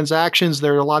relocation transactions,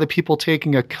 there are a lot of people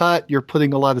taking a cut. You're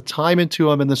putting a lot of time into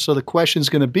them. And so the question is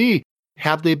going to be,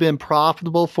 have they been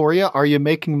profitable for you? Are you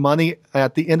making money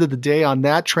at the end of the day on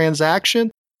that transaction?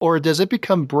 Or does it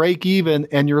become break even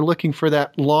and you're looking for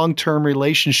that long-term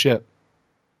relationship?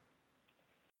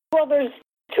 Well, there's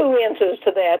two answers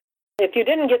to that. If you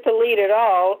didn't get the lead at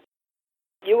all,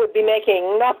 you would be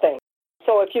making nothing.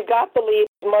 So if you got the lead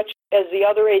as much as the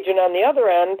other agent on the other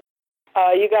end,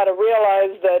 you got to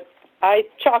realize that I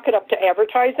chalk it up to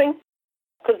advertising,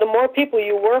 because the more people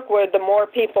you work with, the more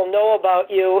people know about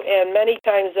you, and many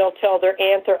times they'll tell their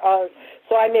aunt or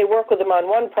so I may work with them on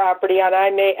one property, and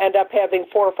I may end up having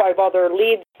 4 or 5 other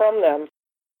leads from them.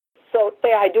 So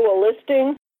say I do a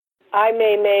listing, I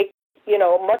may make,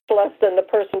 much less than the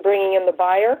person bringing in the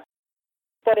buyer,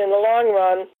 but in the long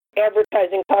run,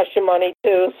 advertising costs you money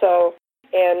too,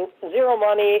 and zero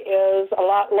money is a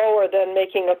lot lower than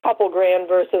making a couple grand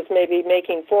versus maybe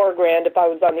making $4,000 if I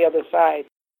was on the other side.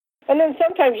 And then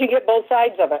sometimes you get both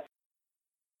sides of it.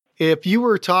 If you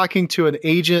were talking to an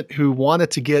agent who wanted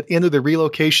to get into the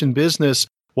relocation business,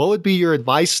 what would be your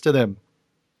advice to them?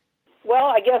 Well,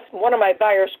 I guess one of my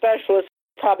buyer specialists,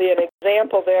 probably an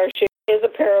example there. She is a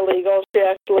paralegal. She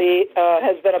actually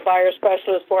has been a buyer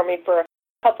specialist for me for a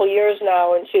couple years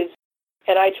now, and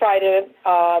I try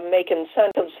to make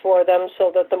incentives for them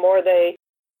so that the more they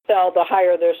sell, the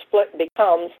higher their split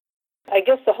becomes. I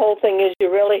guess the whole thing is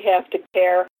you really have to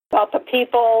care about the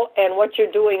people and what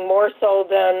you're doing more so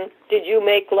than did you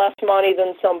make less money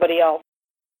than somebody else.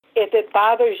 If it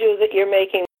bothers you that you're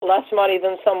making less money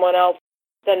than someone else,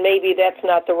 then maybe that's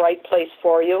not the right place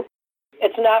for you.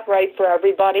 It's not right for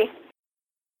everybody.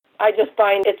 I just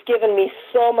find it's given me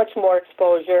so much more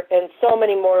exposure and so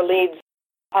many more leads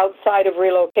outside of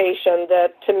relocation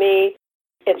that, to me,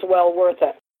 it's well worth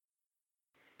it.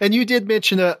 And you did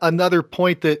mention another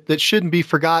point that shouldn't be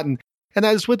forgotten, and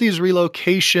that is with these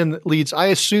relocation leads, I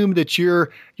assume that you're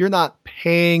not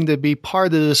paying to be part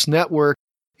of this network.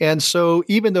 And so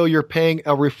even though you're paying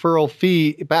a referral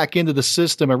fee back into the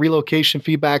system, a relocation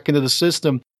fee back into the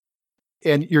system,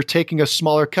 and you're taking a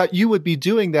smaller cut, you would be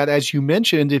doing that, as you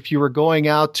mentioned, if you were going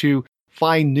out to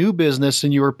find new business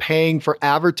and you were paying for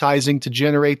advertising to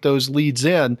generate those leads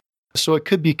in. So it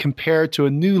could be compared to a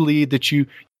new lead that you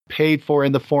paid for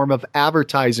in the form of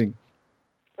advertising.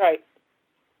 Right.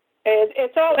 And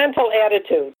it's all mental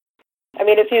attitude. I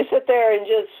mean, if you sit there and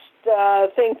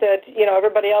just think that,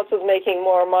 everybody else is making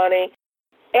more money,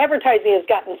 advertising has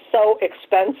gotten so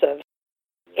expensive.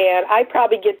 And I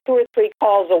probably get 2 or 3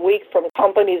 calls a week from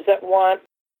companies that want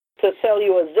to sell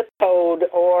you a zip code,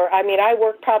 I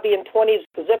work probably in 20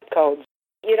 zip codes.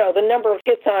 The number of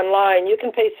hits online, you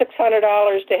can pay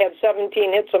 $600 to have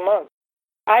 17 hits a month.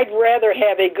 I'd rather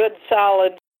have a good,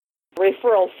 solid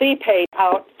referral fee paid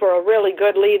out for a really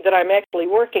good lead that I'm actually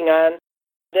working on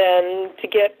than to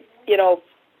get, 3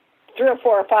 or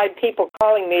 4 or 5 people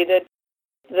calling me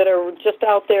that are just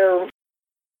out there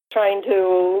trying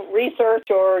to research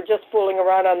or just fooling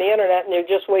around on the internet, and you're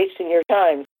just wasting your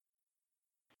time.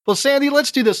 Well, Sandy,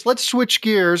 let's do this. Let's switch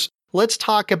gears. Let's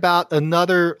talk about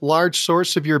another large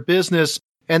source of your business,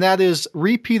 and that is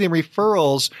repeat and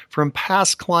referrals from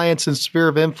past clients and sphere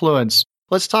of influence.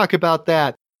 Let's talk about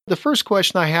that. The first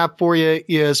question I have for you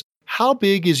is, how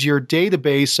big is your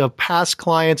database of past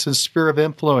clients and sphere of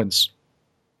influence?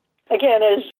 Again,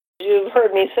 as you've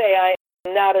heard me say,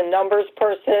 I'm not a numbers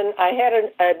person. I had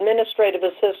an administrative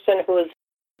assistant who has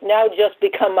now just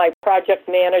become my project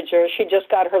manager. She just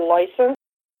got her license.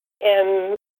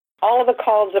 And all of the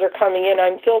calls that are coming in,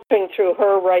 I'm filtering through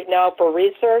her right now for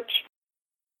research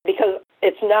because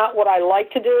it's not what I like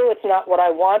to do. It's not what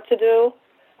I want to do.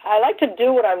 I like to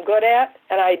do what I'm good at,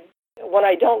 and when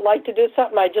I don't like to do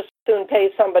something, I just soon pay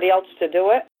somebody else to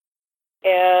do it.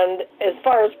 And as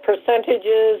far as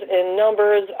percentages and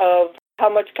numbers of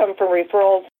how much come from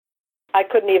referrals, I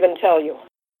couldn't even tell you.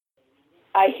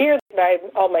 I hear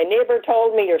my neighbor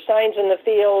told me your sign's in the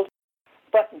field,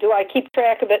 but do I keep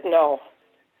track of it? No.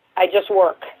 I just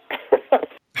work.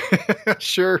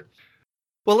 Sure.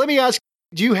 Well, let me ask,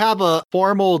 do you have a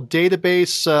formal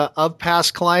database of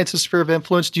past clients and sphere of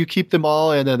influence? Do you keep them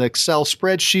all in an Excel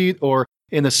spreadsheet or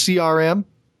in a CRM?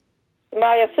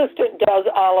 My assistant does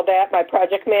all of that, my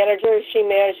project manager.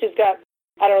 She's got,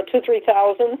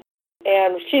 2,000-3,000,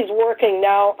 and she's working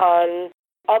now on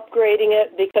upgrading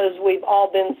it because we've all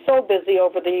been so busy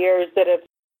over the years that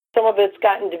some of it's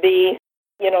gotten to be,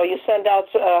 you send out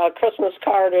a Christmas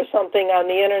card or something on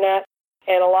the internet,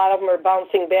 and a lot of them are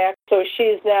bouncing back. So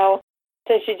she's now,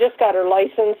 since she just got her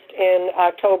licensed in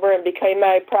October and became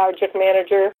my project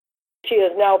manager, she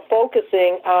is now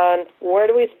focusing on where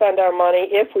do we spend our money,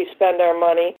 if we spend our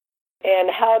money, and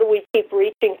how do we keep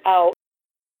reaching out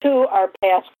to our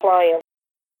past clients,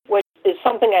 which is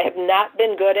something I have not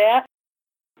been good at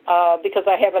because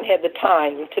I haven't had the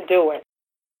time to do it.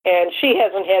 And she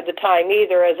hasn't had the time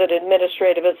either as an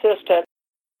administrative assistant,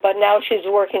 but now she's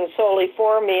working solely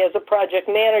for me as a project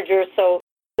manager, so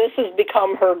this has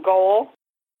become her goal.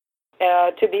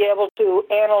 To be able to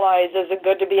analyze, is it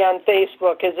good to be on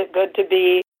Facebook? Is it good to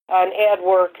be on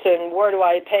AdWorks? And where do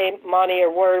I pay money or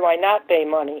where do I not pay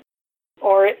money?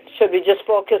 Or should we just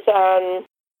focus on,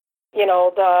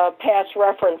 the past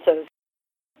references?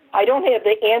 I don't have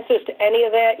the answers to any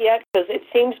of that yet because it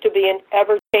seems to be an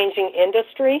ever-changing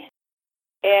industry.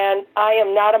 And I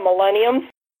am not a millennium.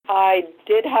 I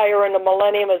did hire in a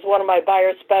millennium as one of my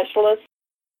buyer specialists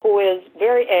who is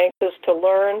very anxious to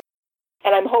learn.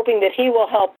 And I'm hoping that he will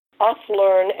help us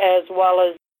learn as well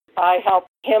as I help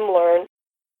him learn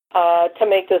to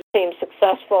make this team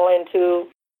successful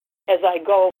as I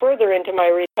go further into my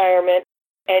retirement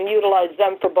and utilize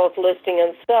them for both listing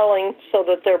and selling so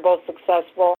that they're both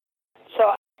successful.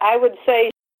 So I would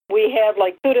say we have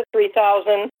like 2,000 to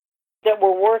 3,000 that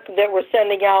we're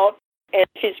sending out, and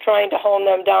she's trying to hone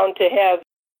them down to have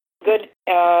good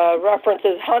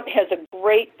references. Hunt has a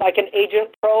great, like an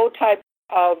Agent Pro type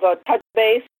of touch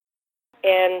base,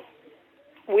 and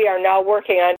we are now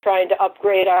working on trying to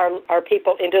upgrade our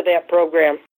people into that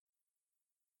program.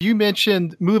 You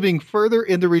mentioned moving further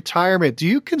into retirement. Do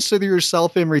you consider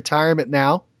yourself in retirement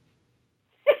now?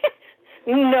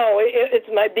 No, it's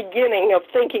my beginning of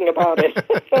thinking about it.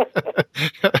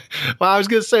 Well, I was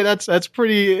going to say that's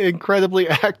pretty incredibly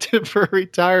active for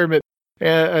retirement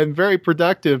and very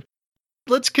productive.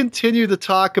 Let's continue to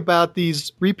talk about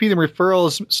these repeat and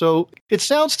referrals. So it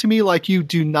sounds to me like you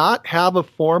do not have a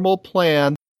formal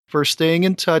plan for staying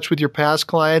in touch with your past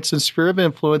clients and sphere of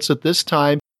influence at this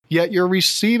time, yet you're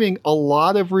receiving a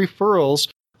lot of referrals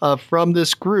from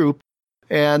this group.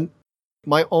 And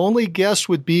my only guess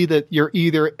would be that you're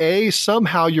either A,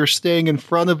 somehow you're staying in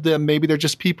front of them, maybe they're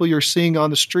just people you're seeing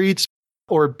on the streets,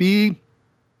 or B,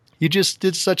 you just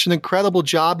did such an incredible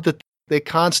job that they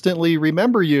constantly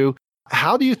remember you.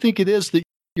 How do you think it is that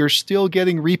you're still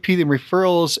getting repeat and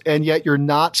referrals and yet you're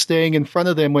not staying in front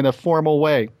of them in a formal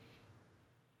way?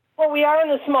 Well, we are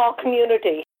in a small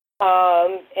community,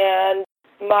 and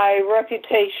my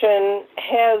reputation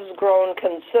has grown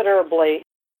considerably.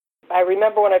 I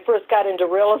remember when I first got into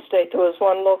real estate, there was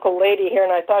one local lady here,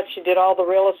 and I thought she did all the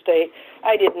real estate.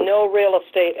 I did no real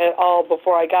estate at all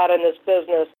before I got in this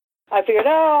business. I figured,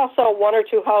 I'll sell 1 or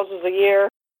 2 houses a year,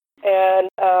 and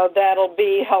that'll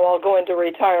be how I'll go into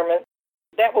retirement.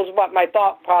 That was what my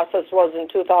thought process was in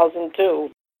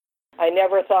 2002. I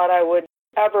never thought I would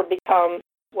ever become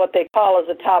what they call as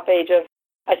a top agent.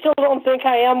 I still don't think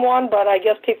I am one, but I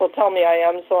guess people tell me I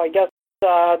am, so I guess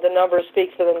the numbers speak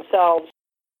for themselves.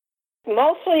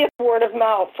 Mostly it's word of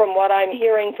mouth from what I'm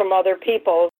hearing from other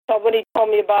people. Somebody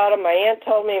told me about him, my aunt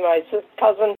told me, my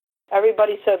cousin,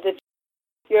 everybody said that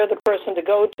you're the person to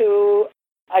go to.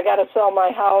 I got to sell my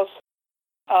house.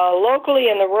 Locally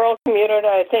in the rural community,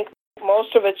 I think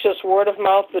most of it's just word of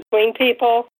mouth between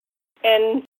people.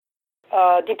 And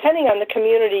depending on the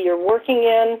community you're working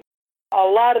in, a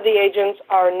lot of the agents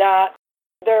are not,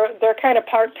 they're kind of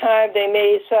part-time. They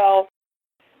may sell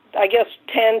I guess,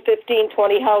 10, 15,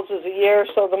 20 houses a year.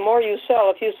 So the more you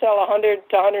sell, if you sell 100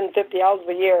 to 150 houses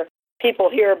a year, people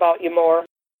hear about you more.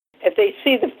 If they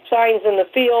see the signs in the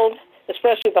field,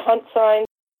 especially the hunt signs,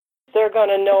 they're going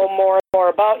to know more and more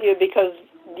about you because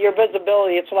your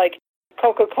visibility, it's like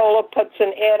Coca-Cola puts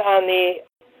an ad on the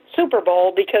Super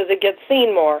Bowl because it gets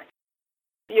seen more.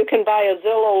 You can buy a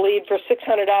Zillow lead for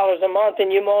 $600 a month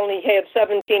and you only have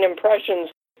 17 impressions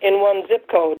in one zip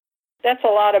code. That's a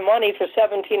lot of money for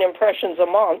 17 impressions a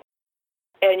month,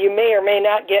 and you may or may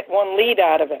not get one lead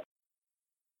out of it.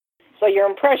 So your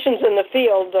impressions in the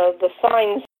field, the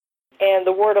signs, and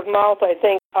the word of mouth, I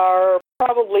think, are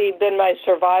probably been my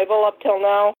survival up till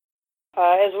now.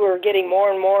 As we're getting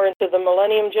more and more into the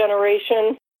millennium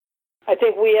generation, I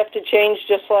think we have to change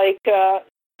just like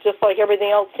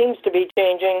everything else seems to be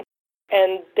changing,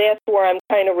 and that's where I'm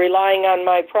kind of relying on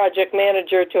my project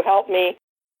manager to help me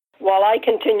while I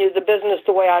continue the business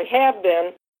the way I have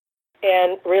been,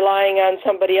 and relying on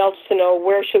somebody else to know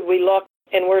where should we look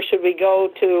and where should we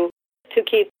go to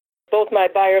keep both my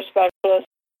buyer specialist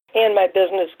and my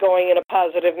business going in a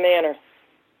positive manner.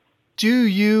 Do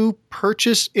you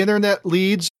purchase internet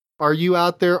leads? Are you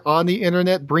out there on the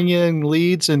internet bringing in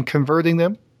leads and converting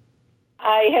them?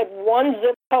 I had one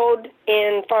zip code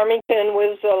in Farmington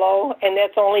with Zillow, and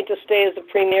that's only to stay as a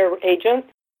premier agent.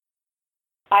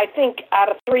 I think out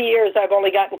of 3 years, I've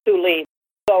only gotten 2 leads.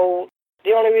 So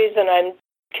the only reason I'm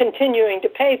continuing to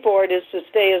pay for it is to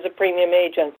stay as a premium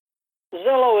agent.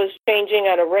 Zillow is changing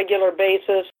on a regular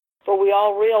basis, but we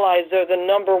all realize they're the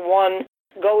number one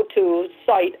go-to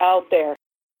site out there.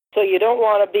 So you don't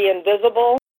want to be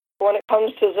invisible when it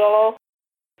comes to Zillow.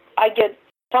 I get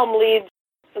some leads.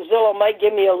 Zillow might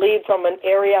give me a lead from an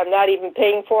area I'm not even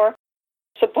paying for.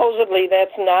 Supposedly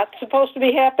that's not supposed to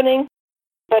be happening,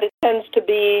 but it tends to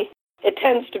be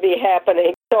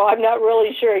happening. So I'm not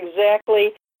really sure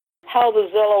exactly how the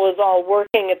Zillow is all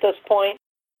working at this point.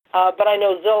 But I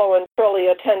know Zillow and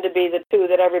Trulia tend to be the two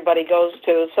that everybody goes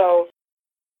to. So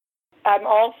I'm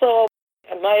also,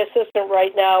 my assistant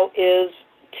right now is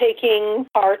taking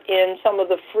part in some of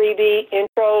the freebie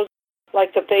intros,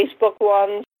 like the Facebook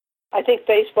ones. I think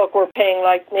Facebook we're paying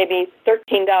like maybe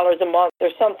 $13 a month or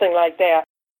something like that,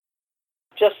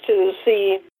 just to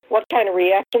see what kind of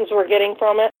reactions we're getting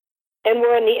from it. And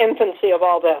we're in the infancy of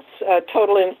all this,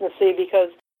 total infancy, because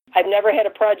I've never had a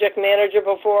project manager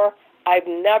before. I've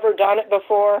never done it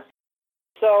before.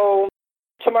 So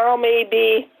tomorrow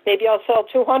maybe I'll sell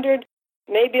 200.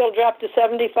 Maybe it'll drop to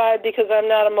 75 because I'm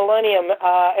not a millennium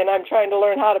and I'm trying to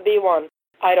learn how to be one.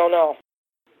 I don't know.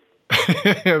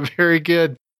 Very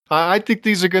good. I think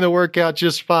these are going to work out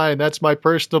just fine. That's my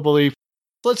personal belief.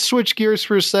 Let's switch gears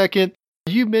for a second.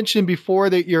 You mentioned before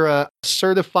that you're a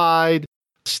certified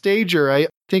stager. I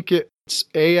think it's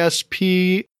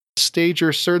ASP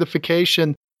stager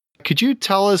certification. Could you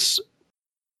tell us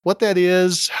what that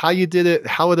is, how you did it,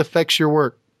 how it affects your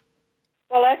work?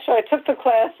 Well, actually, I took the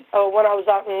class when I was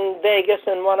out in Vegas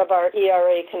in one of our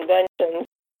ERA conventions.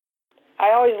 I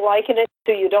always liken it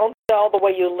to you don't sell the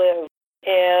way you live.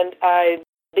 And I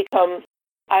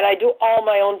do all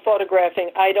my own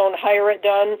photographing. I don't hire it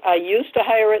done. I used to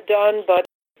hire it done, but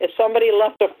if somebody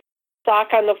left a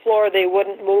sock on the floor, they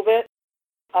wouldn't move it.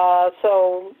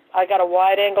 So I got a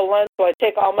wide-angle lens, so I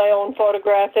take all my own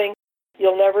photographing.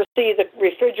 You'll never see the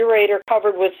refrigerator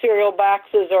covered with cereal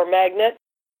boxes or magnets.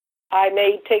 I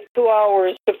may take 2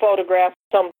 hours to photograph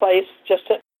someplace just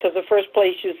because the first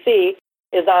place you see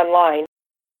is online.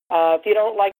 If you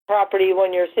don't like the property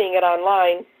when you're seeing it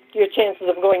online, your chances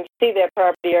of going to see that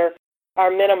property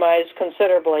are minimized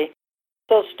considerably.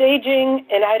 So staging,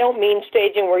 and I don't mean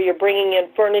staging where you're bringing in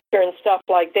furniture and stuff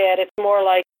like that. It's more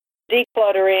like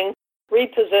decluttering,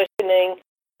 repositioning,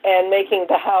 and making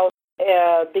the house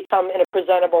become in a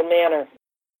presentable manner.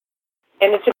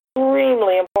 And it's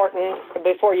extremely important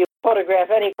before you photograph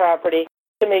any property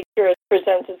to make sure it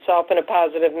presents itself in a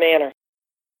positive manner.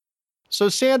 So,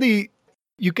 Sandy,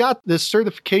 you got this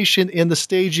certification in the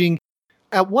staging.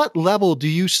 At what level do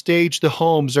you stage the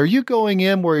homes? Are you going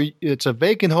in where it's a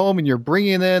vacant home and you're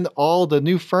bringing in all the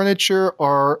new furniture,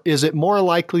 or is it more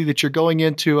likely that you're going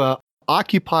into a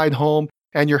occupied home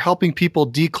and you're helping people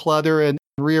declutter and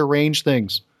rearrange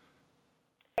things?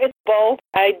 It's both.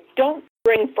 I don't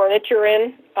bring furniture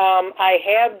in. I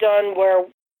have done where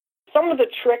some of the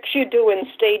tricks you do in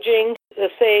staging,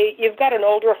 say you've got an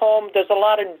older home, there's a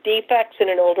lot of defects in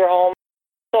an older home.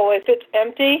 So if it's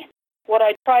empty, what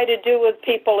I try to do with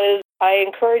people is I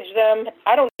encourage them,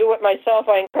 I don't do it myself,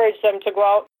 I encourage them to go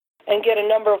out and get a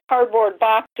number of cardboard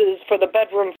boxes for the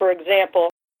bedroom, for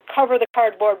example. Cover the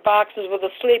cardboard boxes with a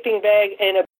sleeping bag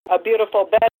and a beautiful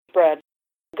bedspread.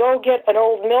 go get an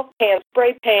old milk can,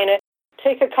 spray paint it,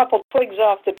 take a couple twigs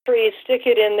off the tree, stick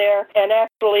it in there, and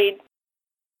actually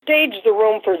stage the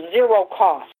room for zero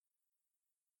cost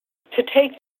to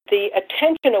take the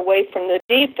attention away from the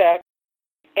defect.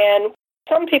 And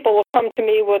some people will come to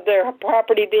me with their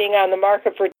property being on the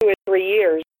market for 2 or 3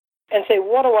 years and say,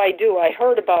 what do? I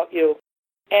heard about you.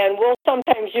 And we'll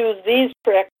sometimes use these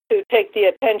tricks to take the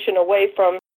attention away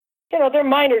from, they're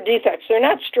minor defects. They're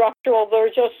not structural. They're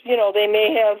just, they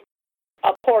may have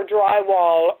a poor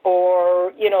drywall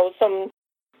or,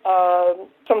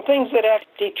 some things that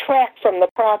actually detract from the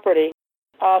property.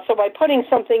 So by putting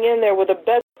something in there with a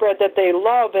bedspread that they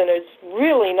love and is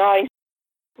really nice,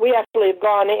 we actually have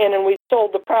gone in and we've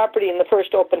sold the property in the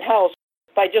first open house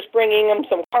by just bringing them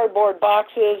some cardboard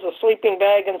boxes, a sleeping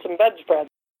bag, and some bedspread.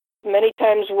 Many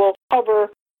times we'll cover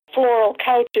floral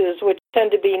couches, which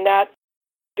tend to be not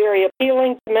very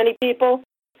appealing to many people.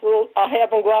 I'll have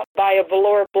them go out and buy a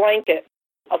velour blanket,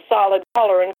 a solid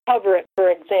color, and cover it, for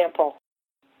example.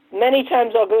 Many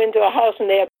times I'll go into a house and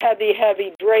they have heavy,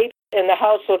 heavy drapes and the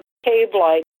house looks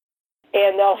cave-like,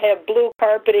 and they'll have blue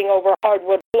carpeting over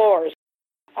hardwood floors.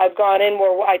 I've gone in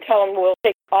where I tell them we'll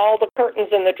take all the curtains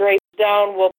and the drapes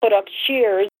down, we'll put up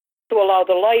shears to allow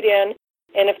the light in,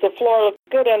 and if the floor looks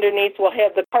good underneath, we'll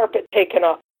have the carpet taken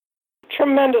up.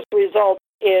 Tremendous results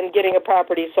in getting a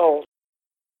property sold.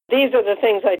 These are the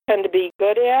things I tend to be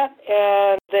good at,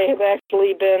 and they have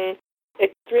actually been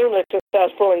extremely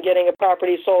successful in getting a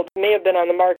property sold. It may have been on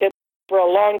the market for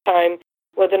a long time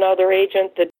with another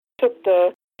agent that took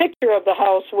the picture of the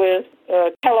house with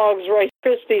Kellogg's Rice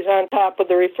Krispies on top of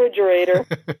the refrigerator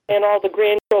and all the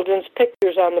grandchildren's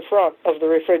pictures on the front of the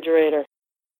refrigerator.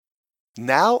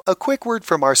 Now, a quick word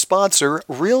from our sponsor,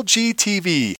 RealG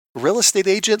TV, real estate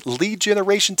agent lead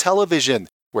generation television,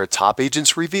 where top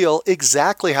agents reveal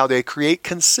exactly how they create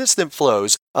consistent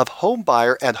flows of home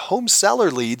buyer and home seller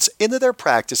leads into their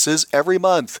practices every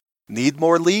month. Need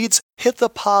more leads? Hit the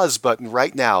pause button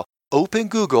right now. Open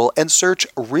Google and search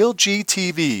RealG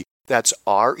TV. That's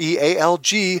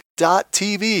REALG.TV.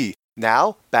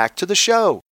 Now, back to the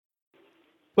show.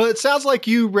 Well, it sounds like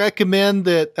you recommend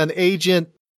that an agent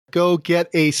go get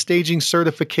a staging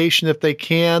certification if they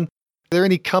can. Are there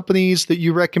any companies that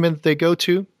you recommend that they go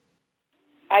to?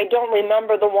 I don't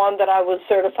remember the one that I was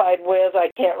certified with.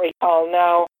 I can't recall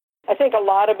now. I think a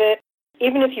lot of it,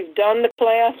 even if you've done the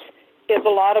class, a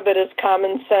lot of it is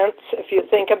common sense. If you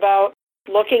think about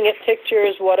looking at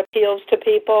pictures, what appeals to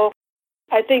people.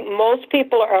 I think most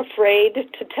people are afraid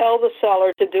to tell the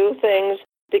seller to do things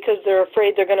because they're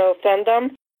afraid they're going to offend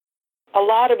them. A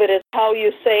lot of it is how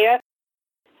you say it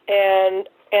and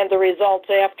the results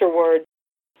afterward.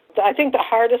 I think the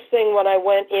hardest thing when I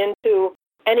went into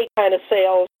any kind of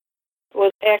sales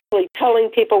was actually telling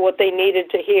people what they needed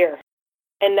to hear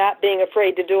and not being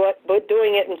afraid to do it, but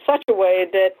doing it in such a way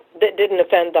that didn't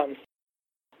offend them.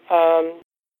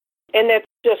 And that's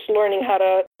just learning how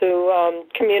to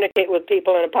communicate with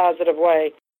people in a positive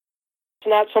way. It's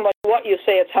not so much what you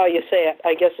say, it's how you say it,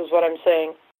 I guess is what I'm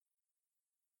saying.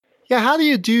 Yeah, how do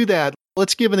you do that?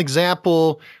 Let's give an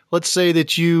example. Let's say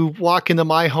that you walk into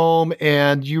my home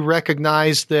and you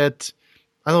recognize that,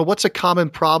 I don't know, what's a common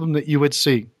problem that you would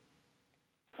see?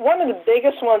 One of the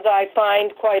biggest ones I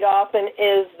find quite often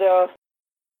is the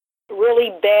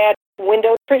really bad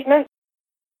window treatment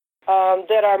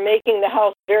that are making the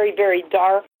house very, very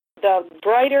dark. The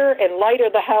brighter and lighter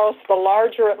the house, the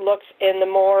larger it looks and the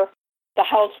more the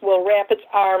house will wrap its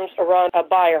arms around a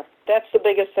buyer. That's the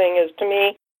biggest thing is, to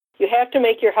me, you have to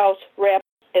make your house wrap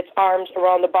its arms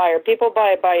around the buyer. People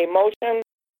buy it by emotion,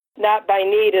 not by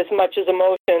need as much as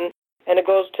emotion. And it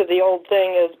goes to the old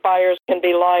thing is buyers can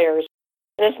be liars.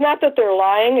 And it's not that they're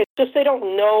lying, it's just they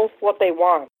don't know what they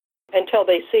want until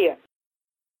they see it.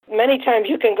 Many times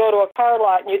you can go to a car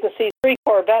lot and you can see 3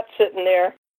 Corvettes sitting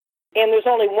there, and there's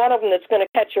only one of them that's going to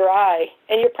catch your eye,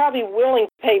 and you're probably willing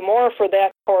to pay more for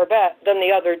that Corvette than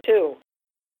the other 2.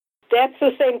 That's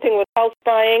the same thing with house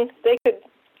buying.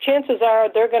 Chances are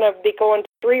they're going to be going to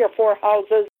 3 or 4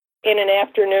 houses in an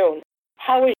afternoon.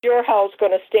 How is your house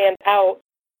going to stand out?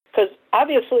 Because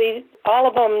obviously all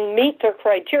of them meet their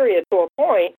criteria to a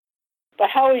point, but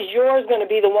how is yours going to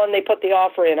be the one they put the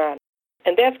offer in on?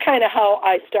 And that's kind of how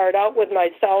I start out with my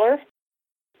seller.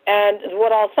 And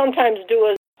what I'll sometimes do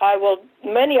is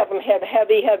many of them have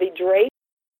heavy, heavy drapes,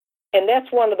 and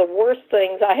that's one of the worst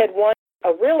things. I had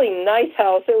a really nice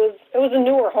house. It was a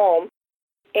newer home,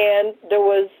 and there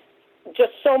was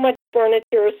just so much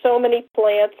furniture, so many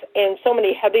plants, and so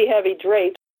many heavy, heavy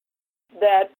drapes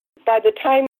that by the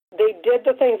time they did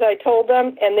the things I told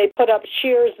them and they put up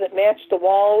shears that matched the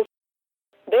walls,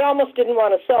 they almost didn't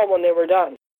want to sell when they were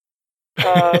done.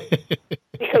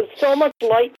 Because so much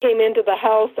light came into the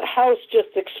house just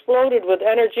exploded with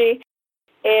energy,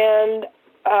 and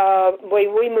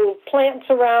we moved plants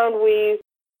around, we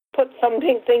put some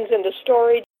things into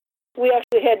storage. We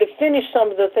actually had to finish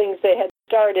some of the things they had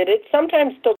started. It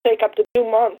sometimes still take up to 2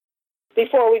 months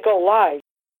before we go live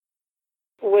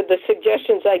with the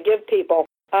suggestions I give people.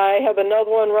 I have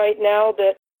another one right now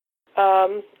that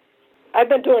I've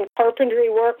been doing carpentry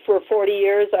work for 40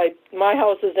 years. My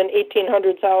house is an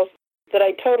 1800s house that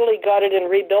I totally gutted and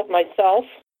rebuilt myself.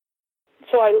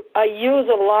 So I use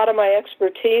a lot of my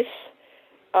expertise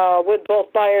with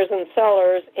both buyers and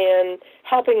sellers in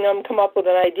helping them come up with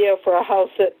an idea for a house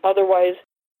that otherwise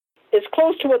is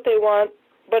close to what they want,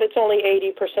 but it's only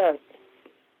 80%.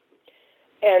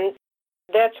 And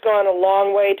that's gone a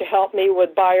long way to help me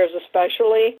with buyers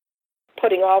especially,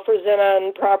 putting offers in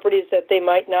on properties that they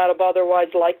might not have otherwise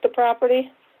liked the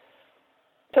property.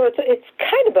 So it's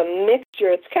kind of a mixture.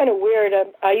 It's kind of weird.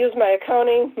 I use my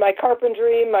accounting, my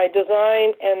carpentry, my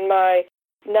design, and my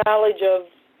knowledge of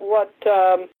what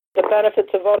the benefits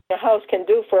of owning a house can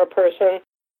do for a person.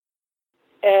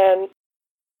 And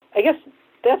I guess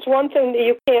that's one thing that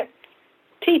you can't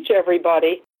teach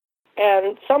everybody.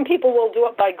 And some people will do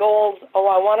it by goals. Oh,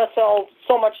 I want to sell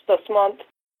so much this month.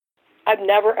 I've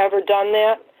never, ever done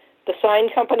that. The sign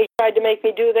company tried to make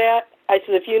me do that. I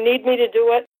said, if you need me to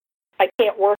do it, I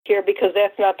can't work here because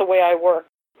that's not the way I work.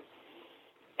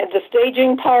 And the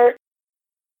staging part,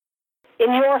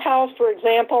 in your house, for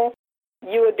example,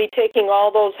 you would be taking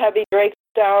all those heavy drapes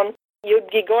down. You'd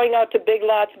be going out to Big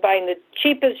Lots, buying the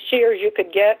cheapest shears you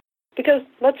could get, because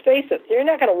let's face it, you're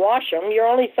not going to wash them. You're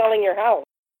only selling your house.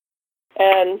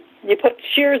 And you put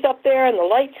shears up there and the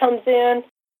light comes in.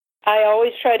 I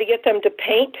always try to get them to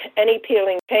paint any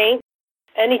peeling paint.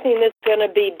 Anything that's going to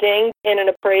be dinged in an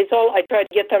appraisal, I try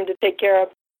to get them to take care of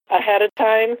ahead of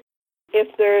time.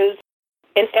 If there's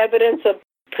an evidence of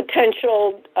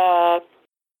potential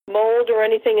mold or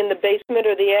anything in the basement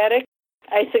or the attic,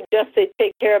 I suggest they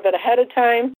take care of it ahead of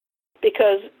time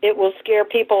because it will scare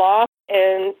people off,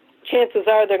 and chances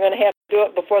are they're going to have to do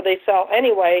it before they sell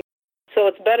anyway. So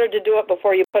it's better to do it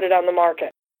before you put it on the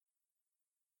market.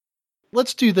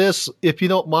 Let's do this, if you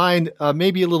don't mind,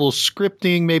 maybe a little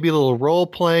scripting, maybe a little role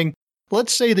playing.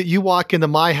 Let's say that you walk into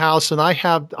my house and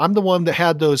I'm the one that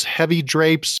had those heavy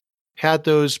drapes, had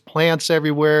those plants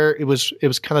everywhere. It was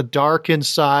kind of dark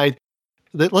inside.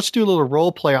 Let's do a little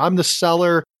role play. I'm the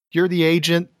seller, you're the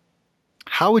agent.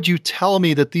 How would you tell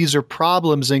me that these are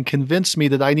problems and convince me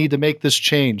that I need to make this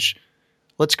change?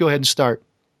 Let's go ahead and start.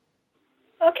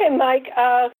 Okay, Mike.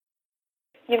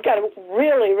 You've got a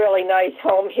really, really nice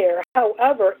home here.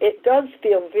 However, it does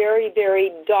feel very,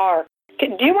 very dark. Do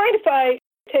you mind if I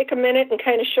take a minute and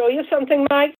kind of show you something,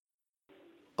 Mike?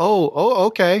 Oh,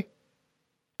 okay.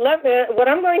 What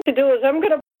I'm going to do is I'm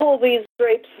going to pull these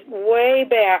drapes way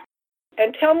back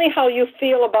and tell me how you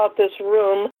feel about this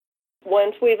room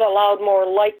once we've allowed more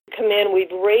light to come in.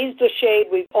 We've raised the shade,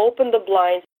 we've opened the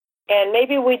blinds, and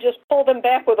maybe we just pull them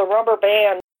back with a rubber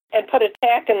band and put a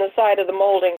tack in the side of the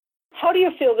molding. How do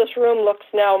you feel this room looks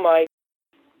now, Mike?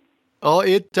 Oh,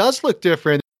 it does look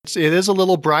different. It is a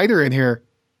little brighter in here.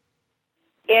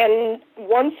 And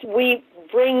once we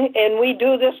we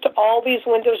do this to all these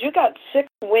windows, you got 6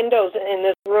 windows in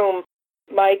this room,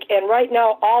 Mike, and right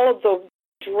now all of the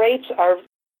drapes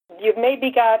you've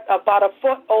maybe got about a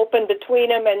foot open between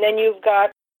them, and then you've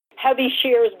got heavy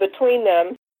shears between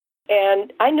them.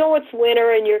 And I know it's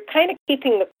winter and you're kind of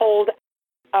keeping the cold,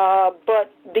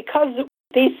 but because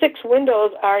these 6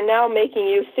 windows are now making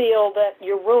you feel that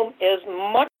your room is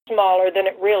much smaller than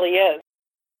it really is.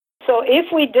 So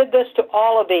if we did this to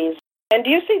all of these, and do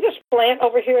you see this plant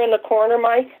over here in the corner,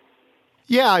 Mike?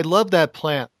 Yeah, I love that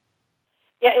plant.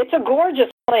 Yeah, it's a gorgeous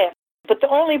plant. But the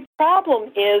only problem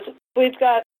is we've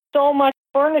got so much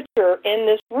furniture in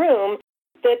this room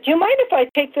that, do you mind if I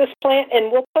take this plant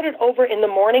and we'll put it over in the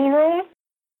morning room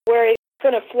where it's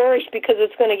going to flourish because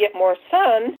it's going to get more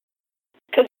sun?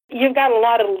 Because you've got a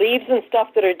lot of leaves and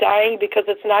stuff that are dying because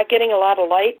it's not getting a lot of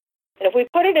light. And if we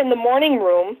put it in the morning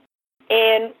room,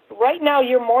 and right now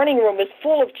your morning room is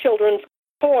full of children's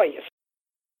toys.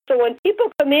 So when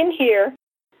people come in here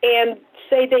and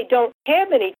say they don't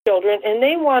have any children and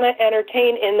they want to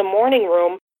entertain in the morning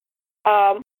room,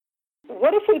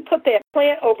 what if we put that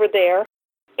plant over there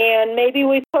and maybe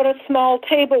we put a small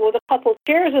table with a couple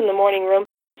chairs in the morning room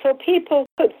so people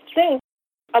could think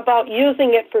about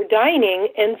using it for dining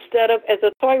instead of as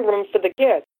a toy room for the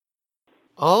kids?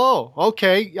 Oh,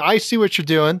 okay. I see what you're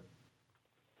doing.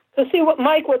 So see,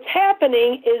 what's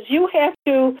happening is you have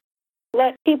to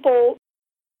let people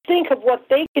think of what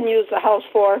they can use the house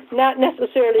for, not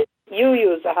necessarily you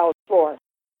use a house for,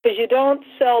 because you don't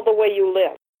sell the way you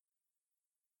live.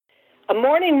 A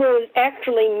morning room is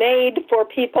actually made for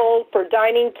people for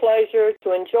dining pleasure,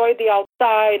 to enjoy the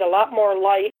outside, a lot more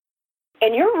light.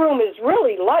 And your room is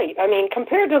really light. I mean,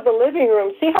 compared to the living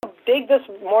room, see how big this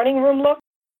morning room looks?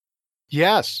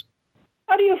 Yes.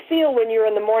 How do you feel when you're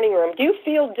in the morning room? Do you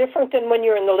feel different than when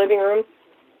you're in the living room?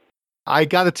 I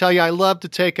got to tell you, I love to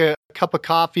take a cup of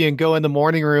coffee and go in the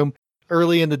morning room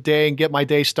early in the day and get my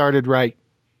day started right.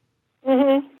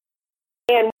 Mm-hmm.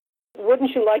 And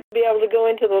wouldn't you like to be able to go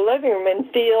into the living room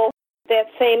and feel that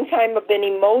same kind of an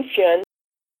emotion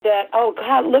that, oh,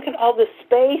 God, look at all this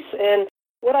space and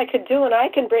what I could do, and I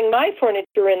can bring my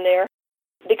furniture in there,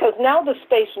 because now the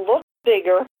space looks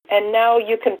bigger, and now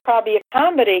you can probably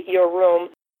accommodate your room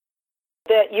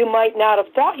that you might not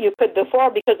have thought you could before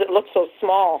because it looks so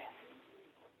small.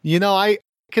 You know, I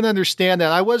can understand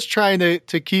that. I was trying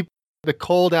to keep the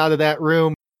cold out of that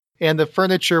room, and the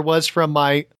furniture was from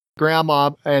my grandma,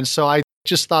 and so I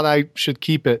just thought I should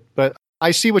keep it. But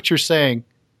I see what you're saying.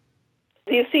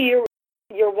 You see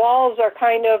your walls are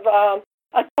kind of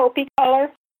a taupey color.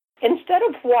 Instead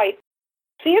of white,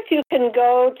 see if you can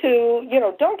go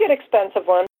to, don't get expensive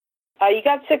ones. You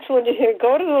got 6 windows here.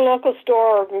 Go to the local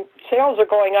store. Sales are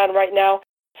going on right now.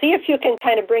 See if you can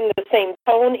kind of bring the same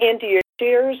tone into your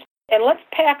shears. And let's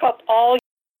pack up all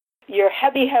your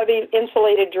heavy, heavy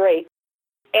insulated drapes.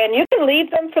 And you can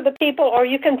leave them for the people, or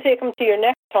you can take them to your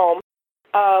next home.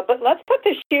 But let's put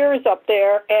the shears up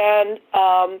there, and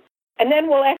then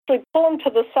we'll actually pull them to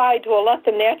the side to let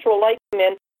the natural light come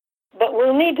in. But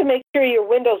we'll need to make sure your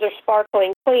windows are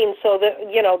sparkling clean, so that,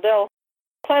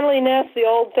 cleanliness, the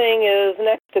old thing, is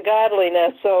next to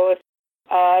godliness. So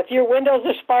if your windows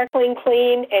are sparkling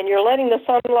clean and you're letting the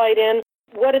sunlight in,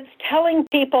 what it's telling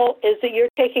people is that you're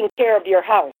taking care of your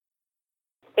house.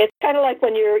 It's kind of like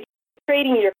when you're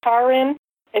trading your car in.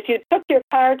 If you took your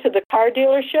car to the car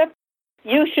dealership,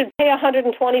 you should pay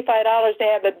 $125 to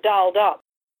have it dialed up.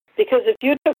 Because if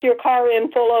you took your car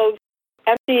in full of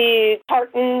empty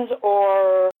cartons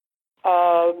or,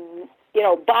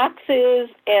 boxes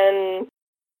and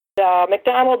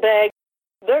McDonald bags,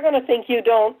 they're going to think you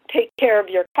don't take care of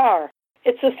your car.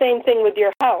 It's the same thing with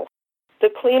your house. The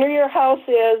cleaner your house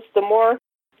is, the more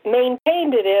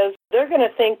maintained it is, they're going to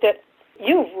think that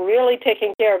you've really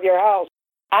taken care of your house.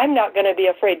 I'm not going to be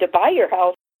afraid to buy your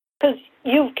house because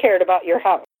you've cared about your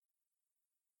house.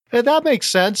 And that makes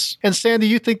sense. And Sandy,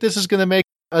 you think this is going to make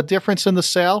a difference in the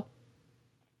sale?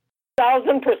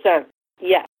 1,000%,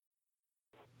 yes.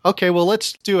 Okay, well,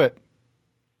 let's do it.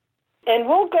 And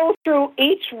we'll go through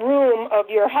each room of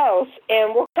your house,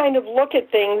 and we'll kind of look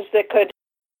at things that could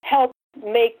help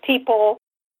make people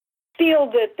feel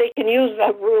that they can use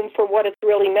that room for what it's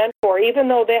really meant for, even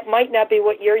though that might not be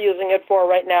what you're using it for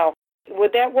right now.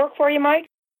 Would that work for you, Mike?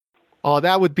 Oh,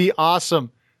 that would be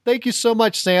awesome. Thank you so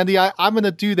much, Sandy. I'm going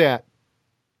to do that.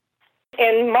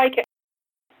 And Mike,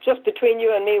 just between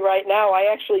you and me right now,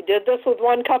 I actually did this with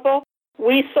one couple.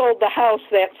 We sold the house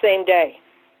that same day.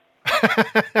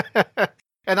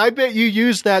 And I bet you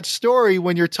use that story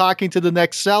when you're talking to the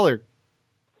next seller.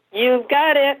 You've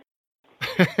got it.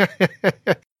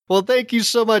 Well, thank you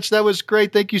so much. That was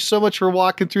great. Thank you so much for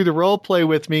walking through the role play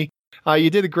with me.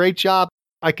 You did a great job.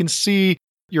 I can see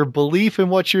your belief in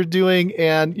what you're doing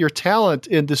and your talent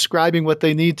in describing what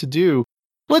they need to do.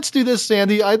 Let's do this,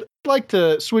 Sandy. I'd like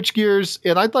to switch gears,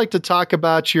 and I'd like to talk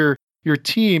about your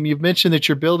team. You've mentioned that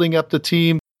you're building up the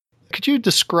team. Could you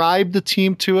describe the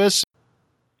team to us?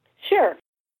 Sure.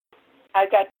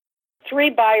 I've got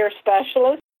 3 buyer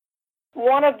specialists.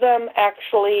 One of them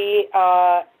actually,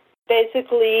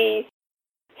 basically,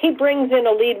 he brings in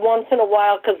a lead once in a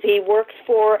while because he works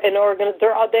for an organization.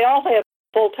 They all have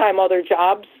full-time other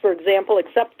jobs, for example,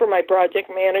 except for my project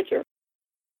manager.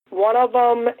 One of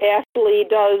them actually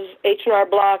does H&R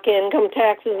Block, income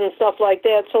taxes, and stuff like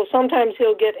that. So sometimes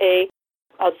he'll get a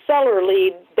seller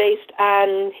lead based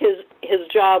on his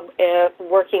job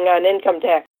working on income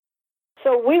tax.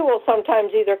 So we will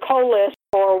sometimes either co-list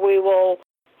or we will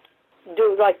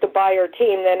do like the buyer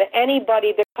team. Then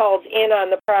anybody that calls in on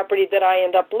the property that I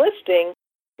end up listing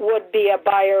would be a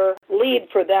buyer lead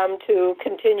for them to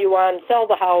continue on, sell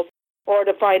the house, or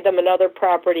to find them another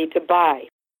property to buy.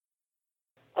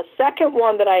 A second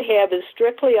one that I have is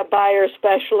strictly a buyer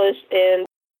specialist, and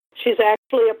she's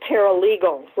actually a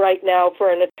paralegal right now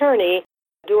for an attorney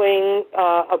doing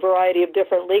a variety of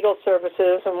different legal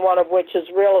services, and one of which is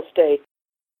real estate.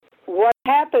 What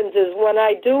happens is when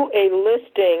I do a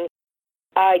listing,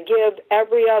 I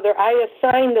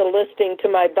assign the listing to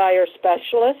my buyer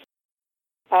specialist.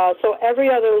 So every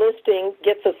other listing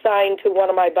gets assigned to one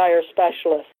of my buyer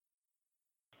specialists.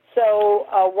 So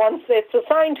once it's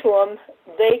assigned to them,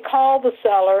 they call the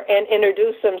seller and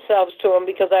introduce themselves to them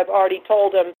because I've already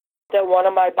told them that one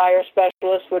of my buyer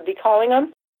specialists would be calling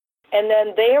them. And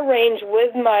then they arrange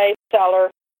with my seller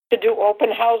to do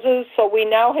open houses. So we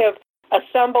now have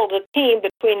assembled a team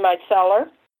between my seller,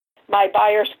 my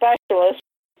buyer specialist,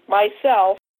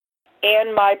 myself,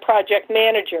 and my project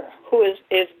manager, who is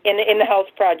an in-house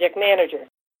project manager.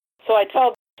 So I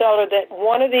told the seller that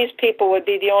one of these people would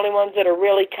be the only ones that are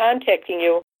really contacting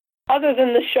you, other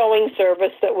than the showing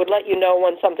service that would let you know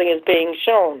when something is being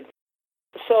shown.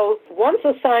 So once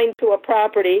assigned to a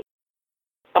property,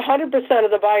 100%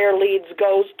 of the buyer leads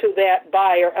goes to that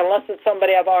buyer unless it's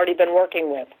somebody I've already been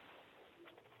working with.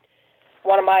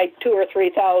 One of my 2,000 or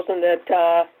 3,000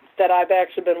 that I've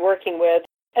actually been working with,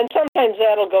 and sometimes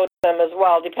that'll go to them as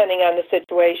well, depending on the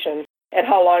situation and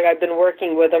how long I've been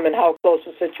working with them and how close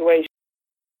the situation.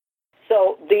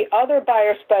 So the other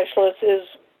buyer specialist is,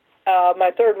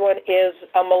 my third one is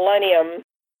a millennium,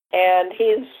 and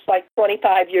he's like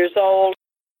 25 years old,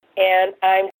 and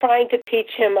I'm trying to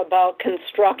teach him about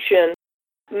construction.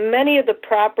 Many of the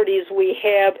properties we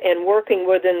have and working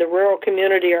with in the rural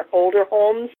community are older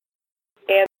homes,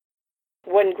 and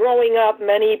when growing up,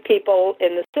 many people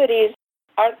in the cities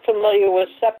aren't familiar with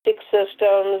septic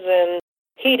systems and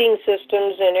heating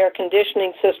systems and air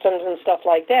conditioning systems and stuff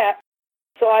like that.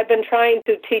 So I've been trying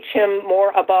to teach him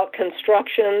more about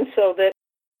construction so that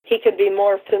he can be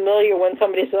more familiar when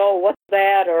somebody says, oh, what's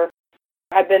that? Or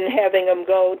I've been having him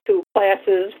go to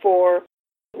classes for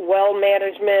well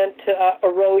management,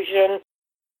 erosion.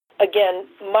 Again,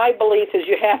 my belief is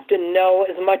you have to know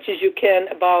as much as you can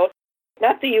about,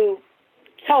 not that you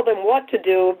tell them what to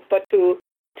do, but to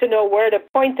know where to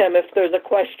point them if there's a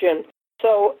question.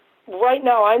 So right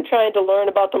now I'm trying to learn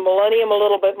about the millennium a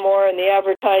little bit more and the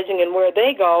advertising and where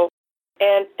they go,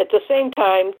 and at the same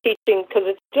time teaching, because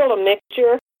it's still a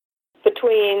mixture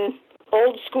between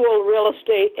old school real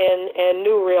estate and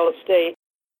new real estate.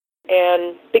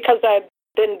 And because I've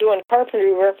been doing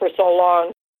carpentry work for so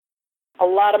long, a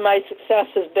lot of my success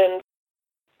has been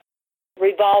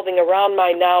revolving around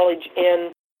my knowledge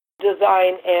in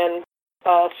design and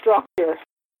structure.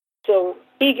 So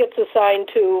he gets assigned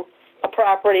to a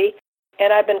property,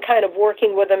 and I've been kind of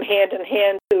working with him hand in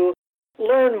hand to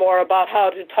learn more about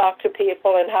how to talk to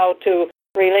people and how to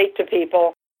relate to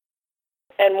people.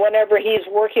 And whenever he's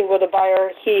working with a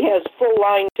buyer, he has full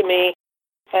line to me,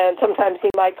 and sometimes he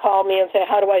might call me and say,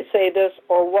 how do I say this,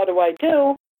 or what do I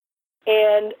do?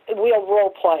 And we'll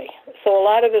role play. So a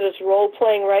lot of it is role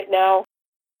playing right now.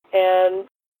 And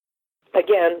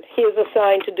again, he is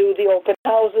assigned to do the open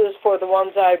houses for the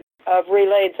ones I've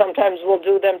relayed. Sometimes we'll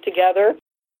do them together,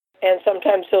 and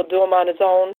sometimes he'll do them on his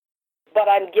own. But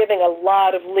I'm giving a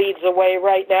lot of leads away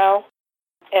right now,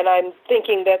 and I'm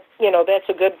thinking that, that's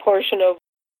a good portion of,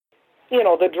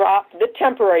 the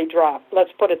temporary drop.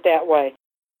 Let's put it that way.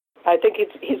 I think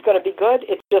he's going to be good.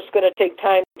 It's just going to take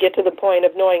time to get to the point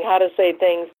of knowing how to say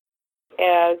things.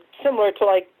 Similar to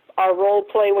like our role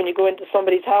play when you go into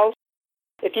somebody's house.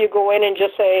 If you go in and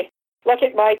just say, look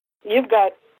at Mike, you've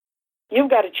got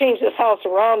to change this house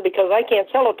around because I can't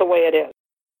sell it the way it is.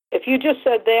 If you just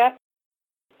said that,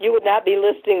 you would not be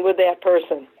listing with that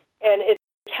person. And it's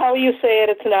how you say it.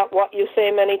 It's not what you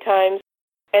say many times.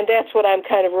 And that's what I'm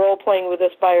kind of role-playing with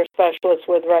this buyer specialist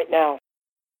with right now.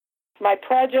 My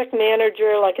project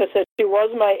manager, like I said, she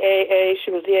was my AA.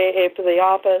 She was the AA for the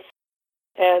office.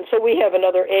 And so we have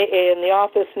another AA in the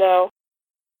office now.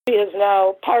 She is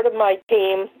now part of my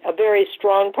team, a very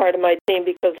strong part of my team,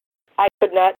 because I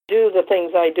could not do the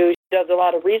things I do. She does a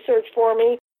lot of research for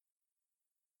me,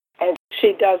 and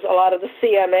she does a lot of the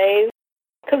CMAs,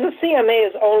 because the CMA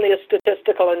is only a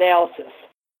statistical analysis.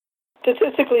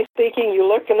 Statistically speaking, you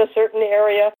look in a certain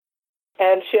area,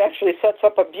 and she actually sets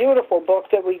up a beautiful book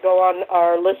that we go on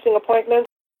our listing appointments,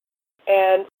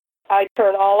 and I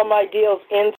turn all of my deals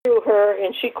in through her,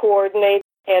 and she coordinates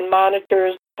and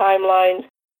monitors timelines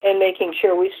and making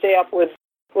sure we stay up with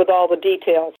all the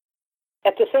details.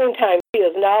 At the same time, she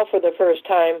is now, for the first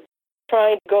time,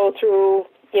 trying to go through,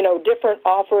 different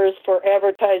offers for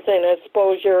advertising and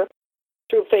exposure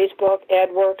through Facebook,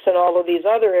 AdWorks, and all of these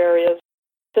other areas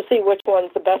to see which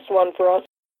one's the best one for us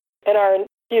and our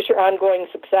future ongoing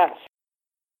success.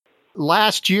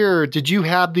 Last year, did you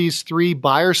have these 3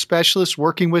 buyer specialists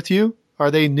working with you?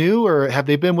 Are they new, or have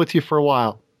they been with you for a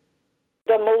while?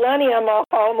 The millennium, I'll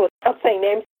call him without saying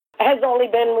names, has only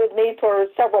been with me for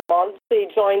several months. He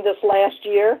joined us last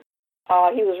year.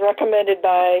 He was recommended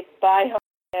by him,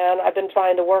 and I've been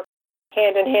trying to work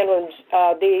hand in hand with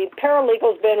the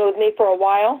paralegal's been with me for a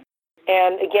while.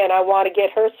 And again, I want to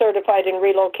get her certified in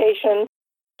relocation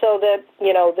so that,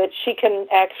 that she can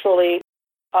actually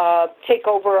take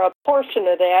over a portion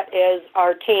of that as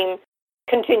our team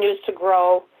continues to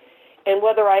grow. And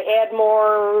whether I add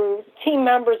more team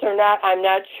members or not, I'm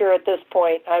not sure at this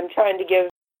point. I'm trying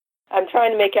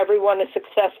to make everyone a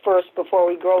success first before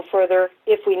we grow further,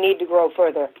 if we need to grow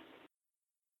further.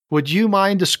 Would you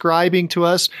mind describing to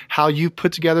us how you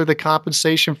put together the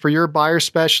compensation for your buyer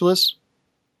specialists?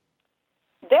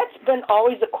 That's been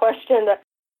always a question that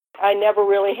I never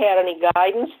really had any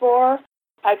guidance for.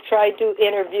 I've tried to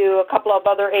interview a couple of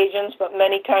other agents, but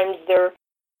many times they're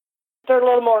a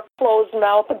little more closed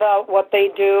mouth about what they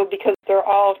do, because they're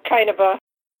all kind of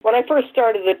when I first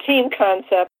started the team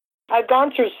concept, I've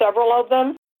gone through several of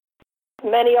them.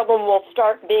 Many of them will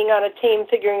start being on a team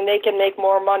figuring they can make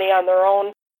more money on their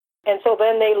own, and so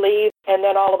then they leave, and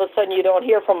then all of a sudden you don't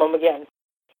hear from them again.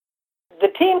 The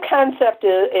team concept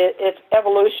is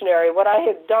evolutionary. What I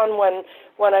have done when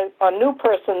a new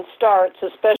person starts,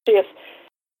 especially if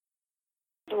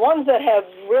the ones that have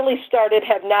really started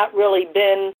have not really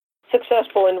been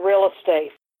successful in real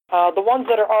estate. The ones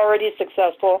that are already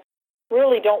successful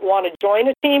really don't want to join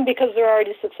a team because they're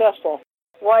already successful.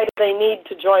 Why do they need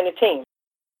to join a team?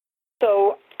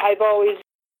 So I've always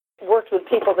worked with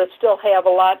people that still have a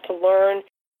lot to learn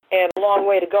and a long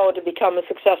way to go to become a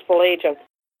successful agent.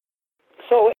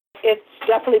 So it's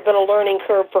definitely been a learning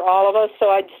curve for all of us. So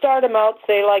I'd start them out,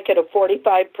 say, like at a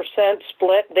 45%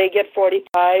 split. They get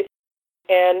 45,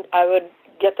 and I would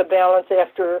get the balance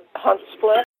after Hunt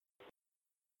split.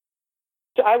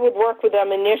 So I would work with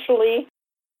them initially.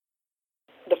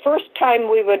 The first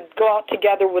time we would go out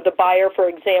together with a buyer, for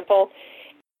example,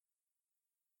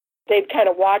 they'd kind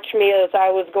of watch me as I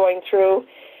was going through,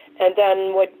 and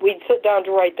then when we'd sit down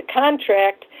to write the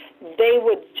contract, they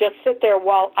would just sit there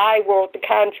while I wrote the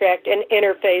contract and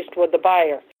interfaced with the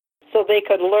buyer, so they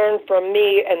could learn from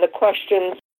me and the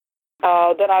questions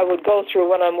that I would go through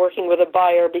when I'm working with a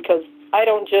buyer, because I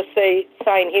don't just say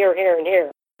sign here, here, and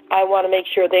here. I want to make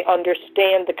sure they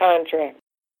understand the contract.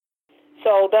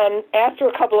 So then after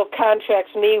a couple of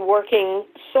contracts, me working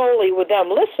solely with them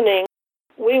listening,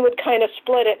 we would kind of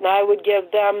split it, and I would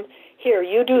give them, here,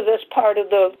 you do this part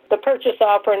of the purchase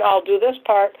offer, and I'll do this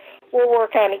part. We'll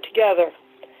work on it together.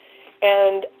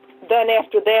 And then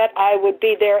after that, I would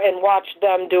be there and watch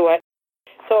them do it.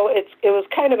 So it was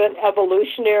kind of an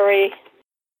evolutionary,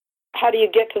 how do you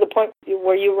get to the point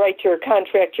where you write your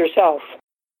contract yourself?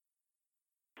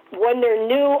 When they're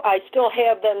new, I still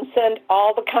have them send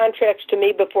all the contracts to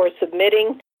me before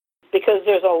submitting, because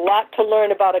there's a lot to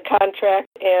learn about a contract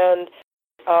and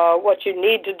what you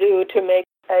need to do to make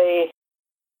a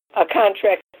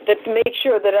contract that to make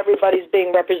sure that everybody's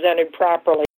being represented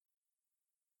properly.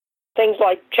 Things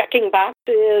like checking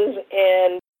boxes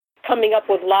and coming up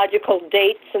with logical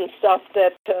dates and stuff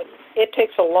that it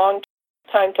takes a long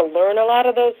time to learn a lot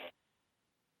of those,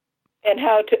 and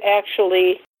how to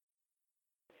actually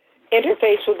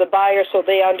interface with the buyer so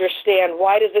they understand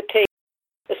why does it take,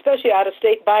 especially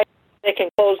out-of-state buyers, they can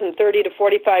close in 30 to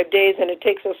 45 days, and it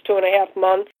takes us 2.5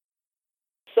 months.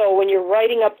 So when you're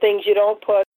writing up things, you don't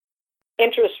put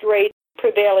interest rate,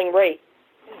 prevailing rate.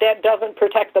 That doesn't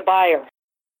protect the buyer.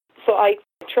 So I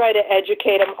try to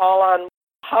educate them all on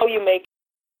how you make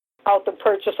out the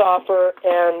purchase offer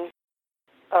and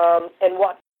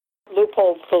what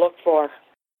loopholes to look for.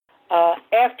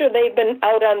 After they've been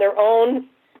out on their own,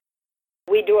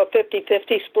 we do a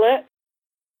 50-50 split.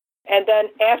 And then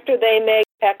after they make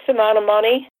X amount of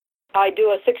money, I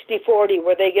do a 60-40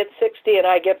 where they get 60 and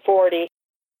I get 40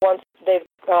 once they've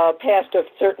passed a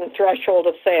certain threshold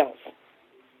of sales.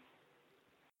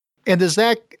 And does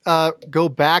that go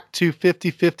back to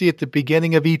 50-50 at the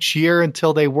beginning of each year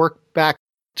until they work back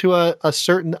to a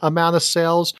certain amount of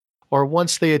sales? Or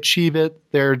once they achieve it,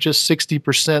 they're just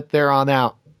 60% there on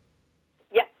out?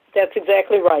 Yeah, that's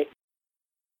exactly right.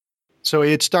 So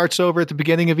it starts over at the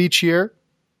beginning of each year?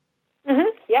 Mm-hmm.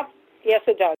 Yep. Yes,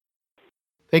 it does.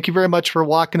 Thank you very much for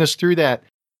walking us through that.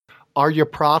 Are you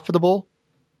profitable?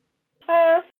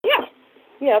 Yeah.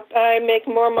 Yep. I make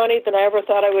more money than I ever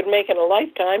thought I would make in a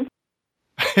lifetime.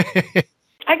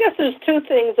 I guess there's two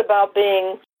things about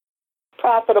being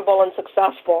profitable and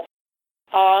successful.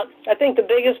 I think the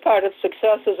biggest part of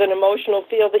success is an emotional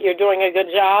feel that you're doing a good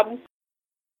job.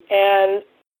 And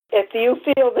if you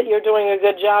feel that you're doing a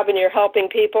good job and you're helping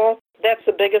people, that's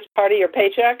the biggest part of your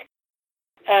paycheck.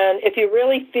 And if you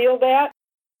really feel that,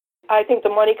 I think the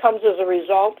money comes as a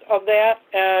result of that.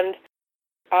 And,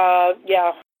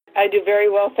 yeah, I do very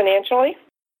well financially.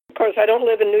 Of course, I don't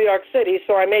live in New York City,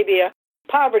 so I may be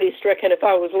poverty-stricken if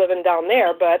I was living down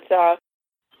there. But,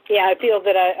 yeah, I feel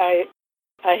that I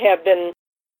have been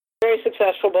very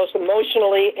successful, both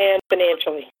emotionally and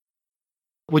financially.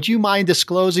 Would you mind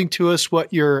disclosing to us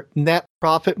what your net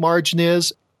profit margin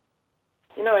is?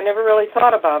 I never really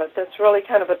thought about it. That's really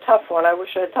kind of a tough one. I wish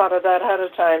I'd thought of that ahead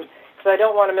of time, because I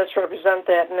don't want to misrepresent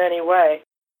that in any way.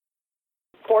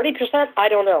 40%? I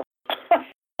don't know.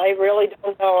 I really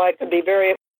don't know. I could be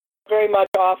very, very much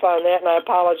off on that, and I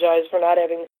apologize for not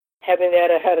having that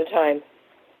ahead of time.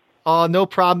 Oh, no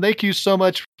problem. Thank you so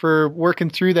much for working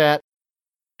through that.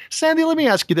 Sandy, let me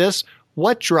ask you this.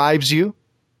 What drives you?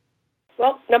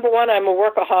 Well, number one, I'm a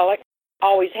workaholic.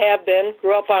 Always have been.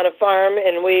 Grew up on a farm,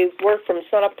 and we work from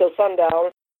sunup till sundown.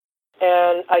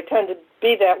 And I tend to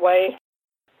be that way.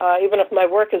 Even if my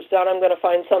work is done, I'm going to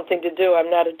find something to do. I'm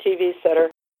not a TV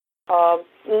sitter.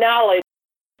 Knowledge.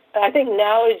 I think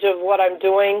knowledge of what I'm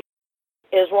doing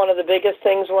is one of the biggest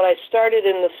things. When I started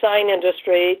in the sign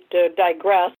industry, to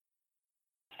digress,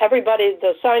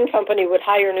 the sign company would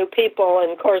hire new people,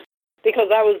 and of course, because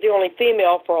I was the only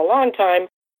female for a long time,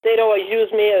 they'd always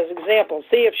use me as an example.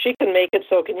 See, if she can make it,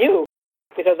 so can you.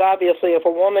 Because obviously, if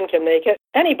a woman can make it,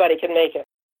 anybody can make it.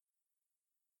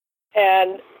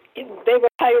 And they would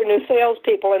hire new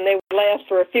salespeople, and they would last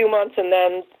for a few months and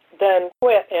then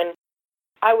quit. And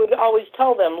I would always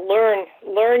tell them,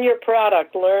 learn your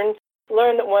product, learn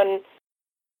that when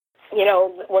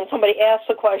somebody asks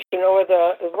a question or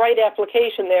the right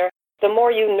application there, the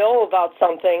more you know about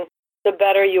something, the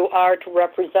better you are to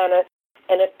represent it.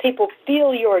 And if people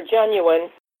feel you're genuine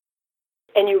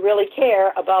and you really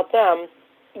care about them,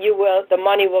 the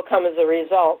money will come as a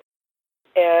result.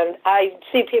 And I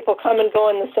see people come and go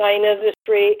in the sign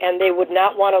industry, and they would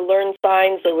not want to learn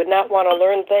signs. They would not want to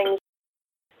learn things,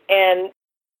 and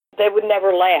they would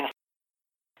never last.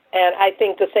 And I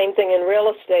think the same thing in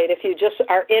real estate. If you just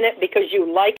are in it because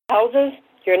you like houses,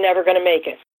 you're never going to make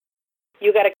it.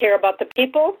 You got to care about the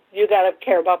people. You got to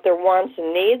care about their wants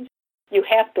and needs. You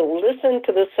have to listen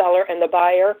to the seller and the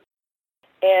buyer.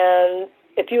 And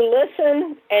if you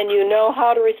listen and you know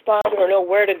how to respond or know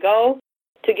where to go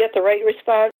to get the right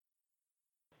response,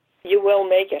 you will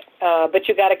make it. But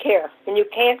you got to care. And you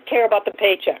can't care about the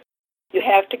paycheck. You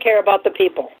have to care about the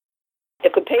people.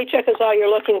 If the paycheck is all you're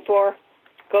looking for,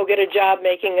 go get a job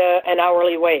making an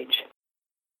hourly wage.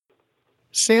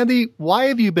 Sandy, why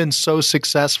have you been so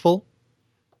successful?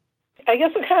 I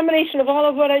guess a combination of all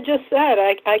of what I just said.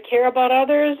 I care about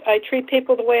others. I treat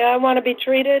people the way I want to be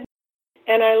treated.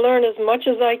 And I learn as much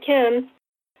as I can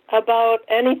about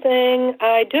anything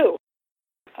I do.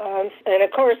 And,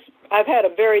 of course, I've had a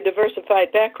very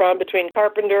diversified background between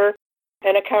carpenter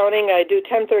and accounting. I do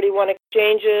 1031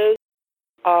 exchanges.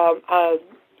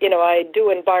 I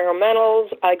do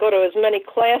environmentals. I go to as many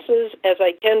classes as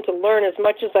I can to learn as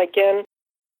much as I can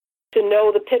to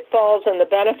know the pitfalls and the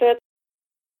benefits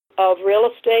of real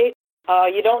estate.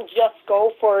 You don't just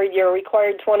go for your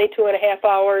required 22 and a half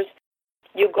hours.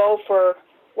 You go for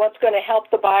what's going to help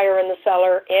the buyer and the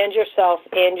seller and yourself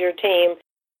and your team.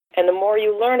 And the more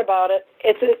you learn about it,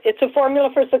 it's a formula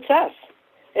for success,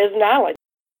 is knowledge.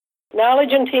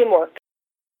 Knowledge and teamwork.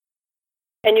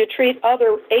 And you treat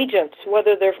other agents,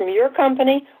 whether they're from your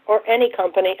company or any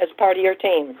company, as part of your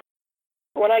team.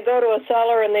 When I go to a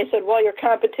seller and they said, well, your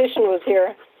competition was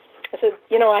here, I said,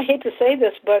 I hate to say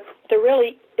this, but there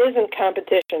really isn't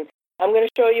competition. I'm going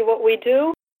to show you what we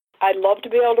do. I'd love to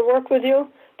be able to work with you,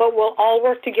 but we'll all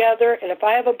work together. And if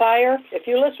I have a buyer, if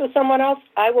you list with someone else,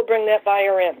 I will bring that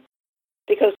buyer in,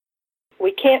 because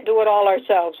we can't do it all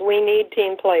ourselves. We need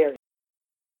team players.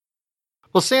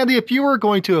 Well, Sandy, if you were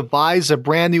going to advise a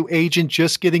brand new agent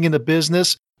just getting into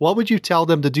business, what would you tell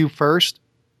them to do first?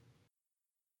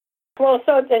 Well,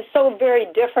 it's so very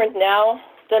different now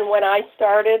than when I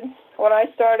started. When I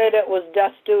started, it was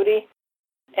desk duty,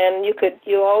 and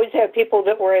you always had people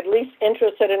that were at least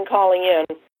interested in calling in.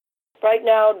 Right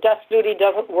now, desk duty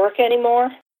doesn't work anymore,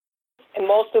 and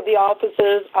most of the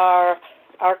offices are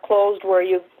closed where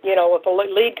if a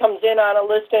lead comes in on a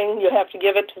listing, you have to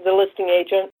give it to the listing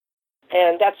agent.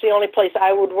 And that's the only place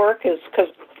I would work, is because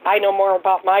I know more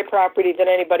about my property than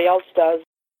anybody else does.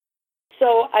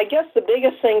 So I guess the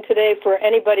biggest thing today for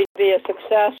anybody to be a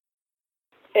success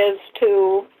is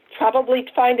to probably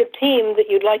find a team that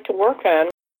you'd like to work on,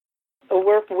 or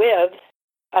work with,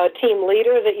 a team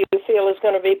leader that you feel is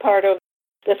going to be part of,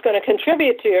 that's going to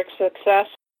contribute to your success,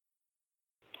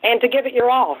 and to give it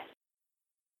your all.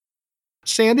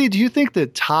 Sandy, do you think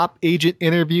that top agent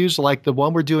interviews like the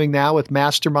one we're doing now with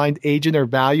Mastermind Agent are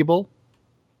valuable?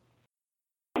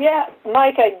 Yeah,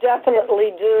 Mike, I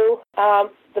definitely do.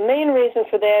 The main reason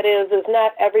for that is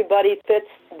not everybody fits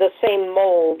the same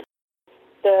mold.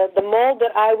 The mold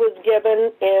that I was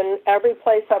given in every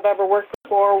place I've ever worked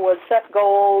before was set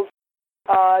goals,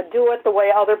 do it the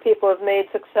way other people have made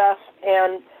success,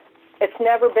 and it's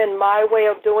never been my way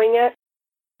of doing it.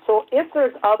 So if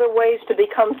there's other ways to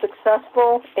become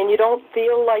successful and you don't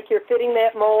feel like you're fitting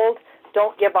that mold,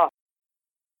 don't give up.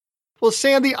 Well,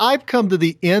 Sandy, I've come to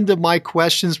the end of my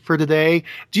questions for today.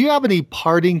 Do you have any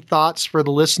parting thoughts for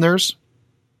the listeners?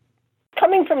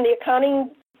 Coming from the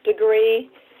accounting degree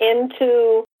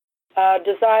into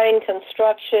design,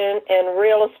 construction, and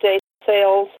real estate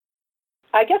sales,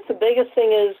 I guess the biggest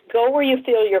thing is go where you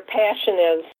feel your passion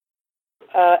is.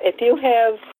 If you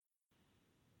have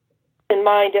in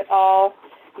mind at all,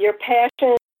 your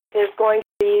passion is going to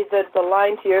be the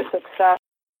line to your success.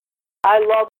 I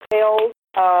love sales.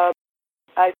 I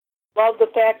love the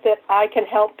fact that I can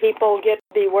help people get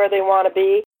to be where they want to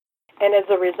be, and as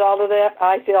a result of that,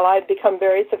 I feel I've become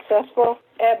very successful.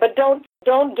 But don't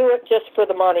do it just for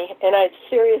the money, and I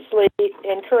seriously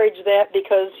encourage that,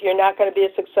 because you're not going to be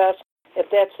a success if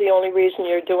that's the only reason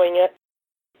you're doing it,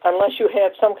 unless you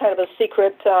have some kind of a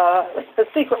secret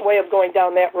way of going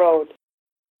down that road.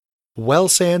 Well,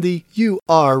 Sandy, you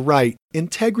are right.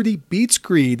 Integrity beats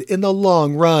greed in the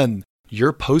long run.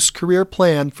 Your post-career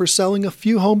plan for selling a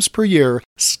few homes per year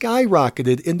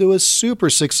skyrocketed into a super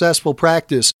successful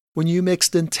practice when you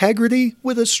mixed integrity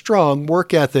with a strong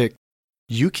work ethic.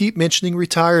 You keep mentioning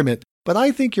retirement, but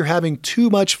I think you're having too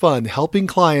much fun helping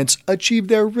clients achieve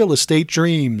their real estate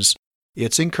dreams.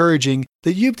 It's encouraging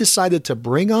that you've decided to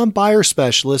bring on buyer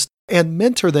specialists and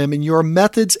mentor them in your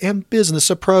methods and business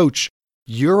approach.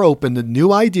 You're open to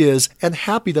new ideas and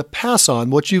happy to pass on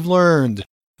what you've learned.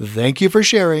 Thank you for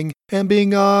sharing and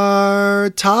being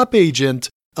our top agent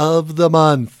of the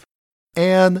month.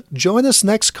 And join us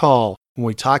next call when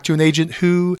we talk to an agent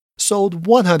who sold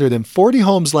 140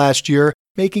 homes last year,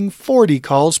 making 40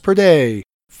 calls per day.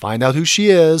 Find out who she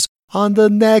is on the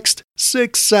next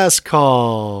Success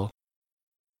Call.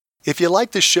 If you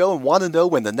like the show and want to know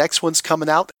when the next one's coming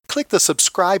out, click the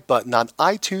subscribe button on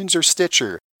iTunes or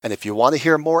Stitcher. And if you want to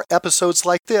hear more episodes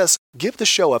like this, give the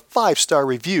show a 5-star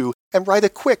review and write a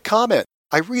quick comment.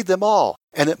 I read them all,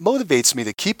 and it motivates me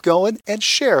to keep going and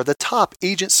share the top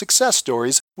agent success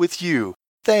stories with you.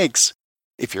 Thanks.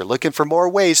 If you're looking for more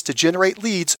ways to generate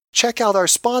leads, check out our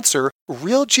sponsor,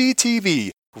 RealGTV,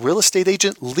 Real Estate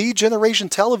Agent Lead Generation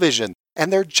Television,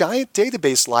 and their giant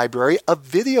database library of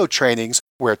video trainings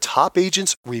where top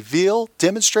agents reveal,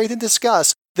 demonstrate, and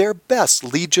discuss their best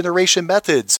lead generation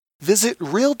methods. Visit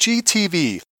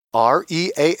RealGTV,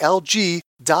 REALG.TV.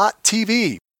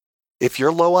 If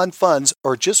you're low on funds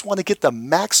or just want to get the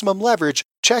maximum leverage,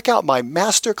 check out my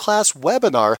masterclass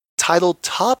webinar titled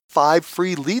Top 5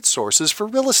 Free Lead Sources for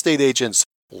Real Estate Agents.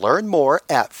 Learn more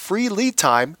at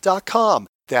freeleadtime.com.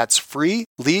 That's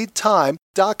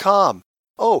freeleadtime.com.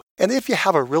 Oh, and if you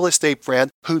have a real estate friend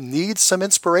who needs some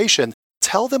inspiration,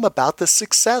 tell them about the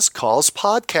Success Calls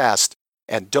podcast.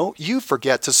 And don't you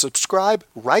forget to subscribe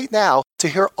right now to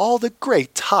hear all the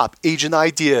great top agent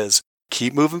ideas.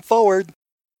 Keep moving forward.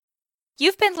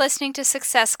 You've been listening to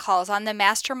Success Calls on the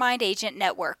Mastermind Agent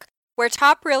Network, where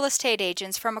top real estate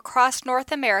agents from across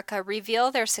North America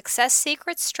reveal their success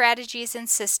secrets, strategies, and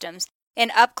systems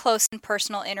in up-close and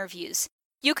personal interviews.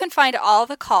 You can find all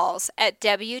the calls at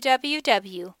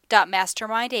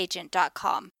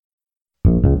www.mastermindagent.com.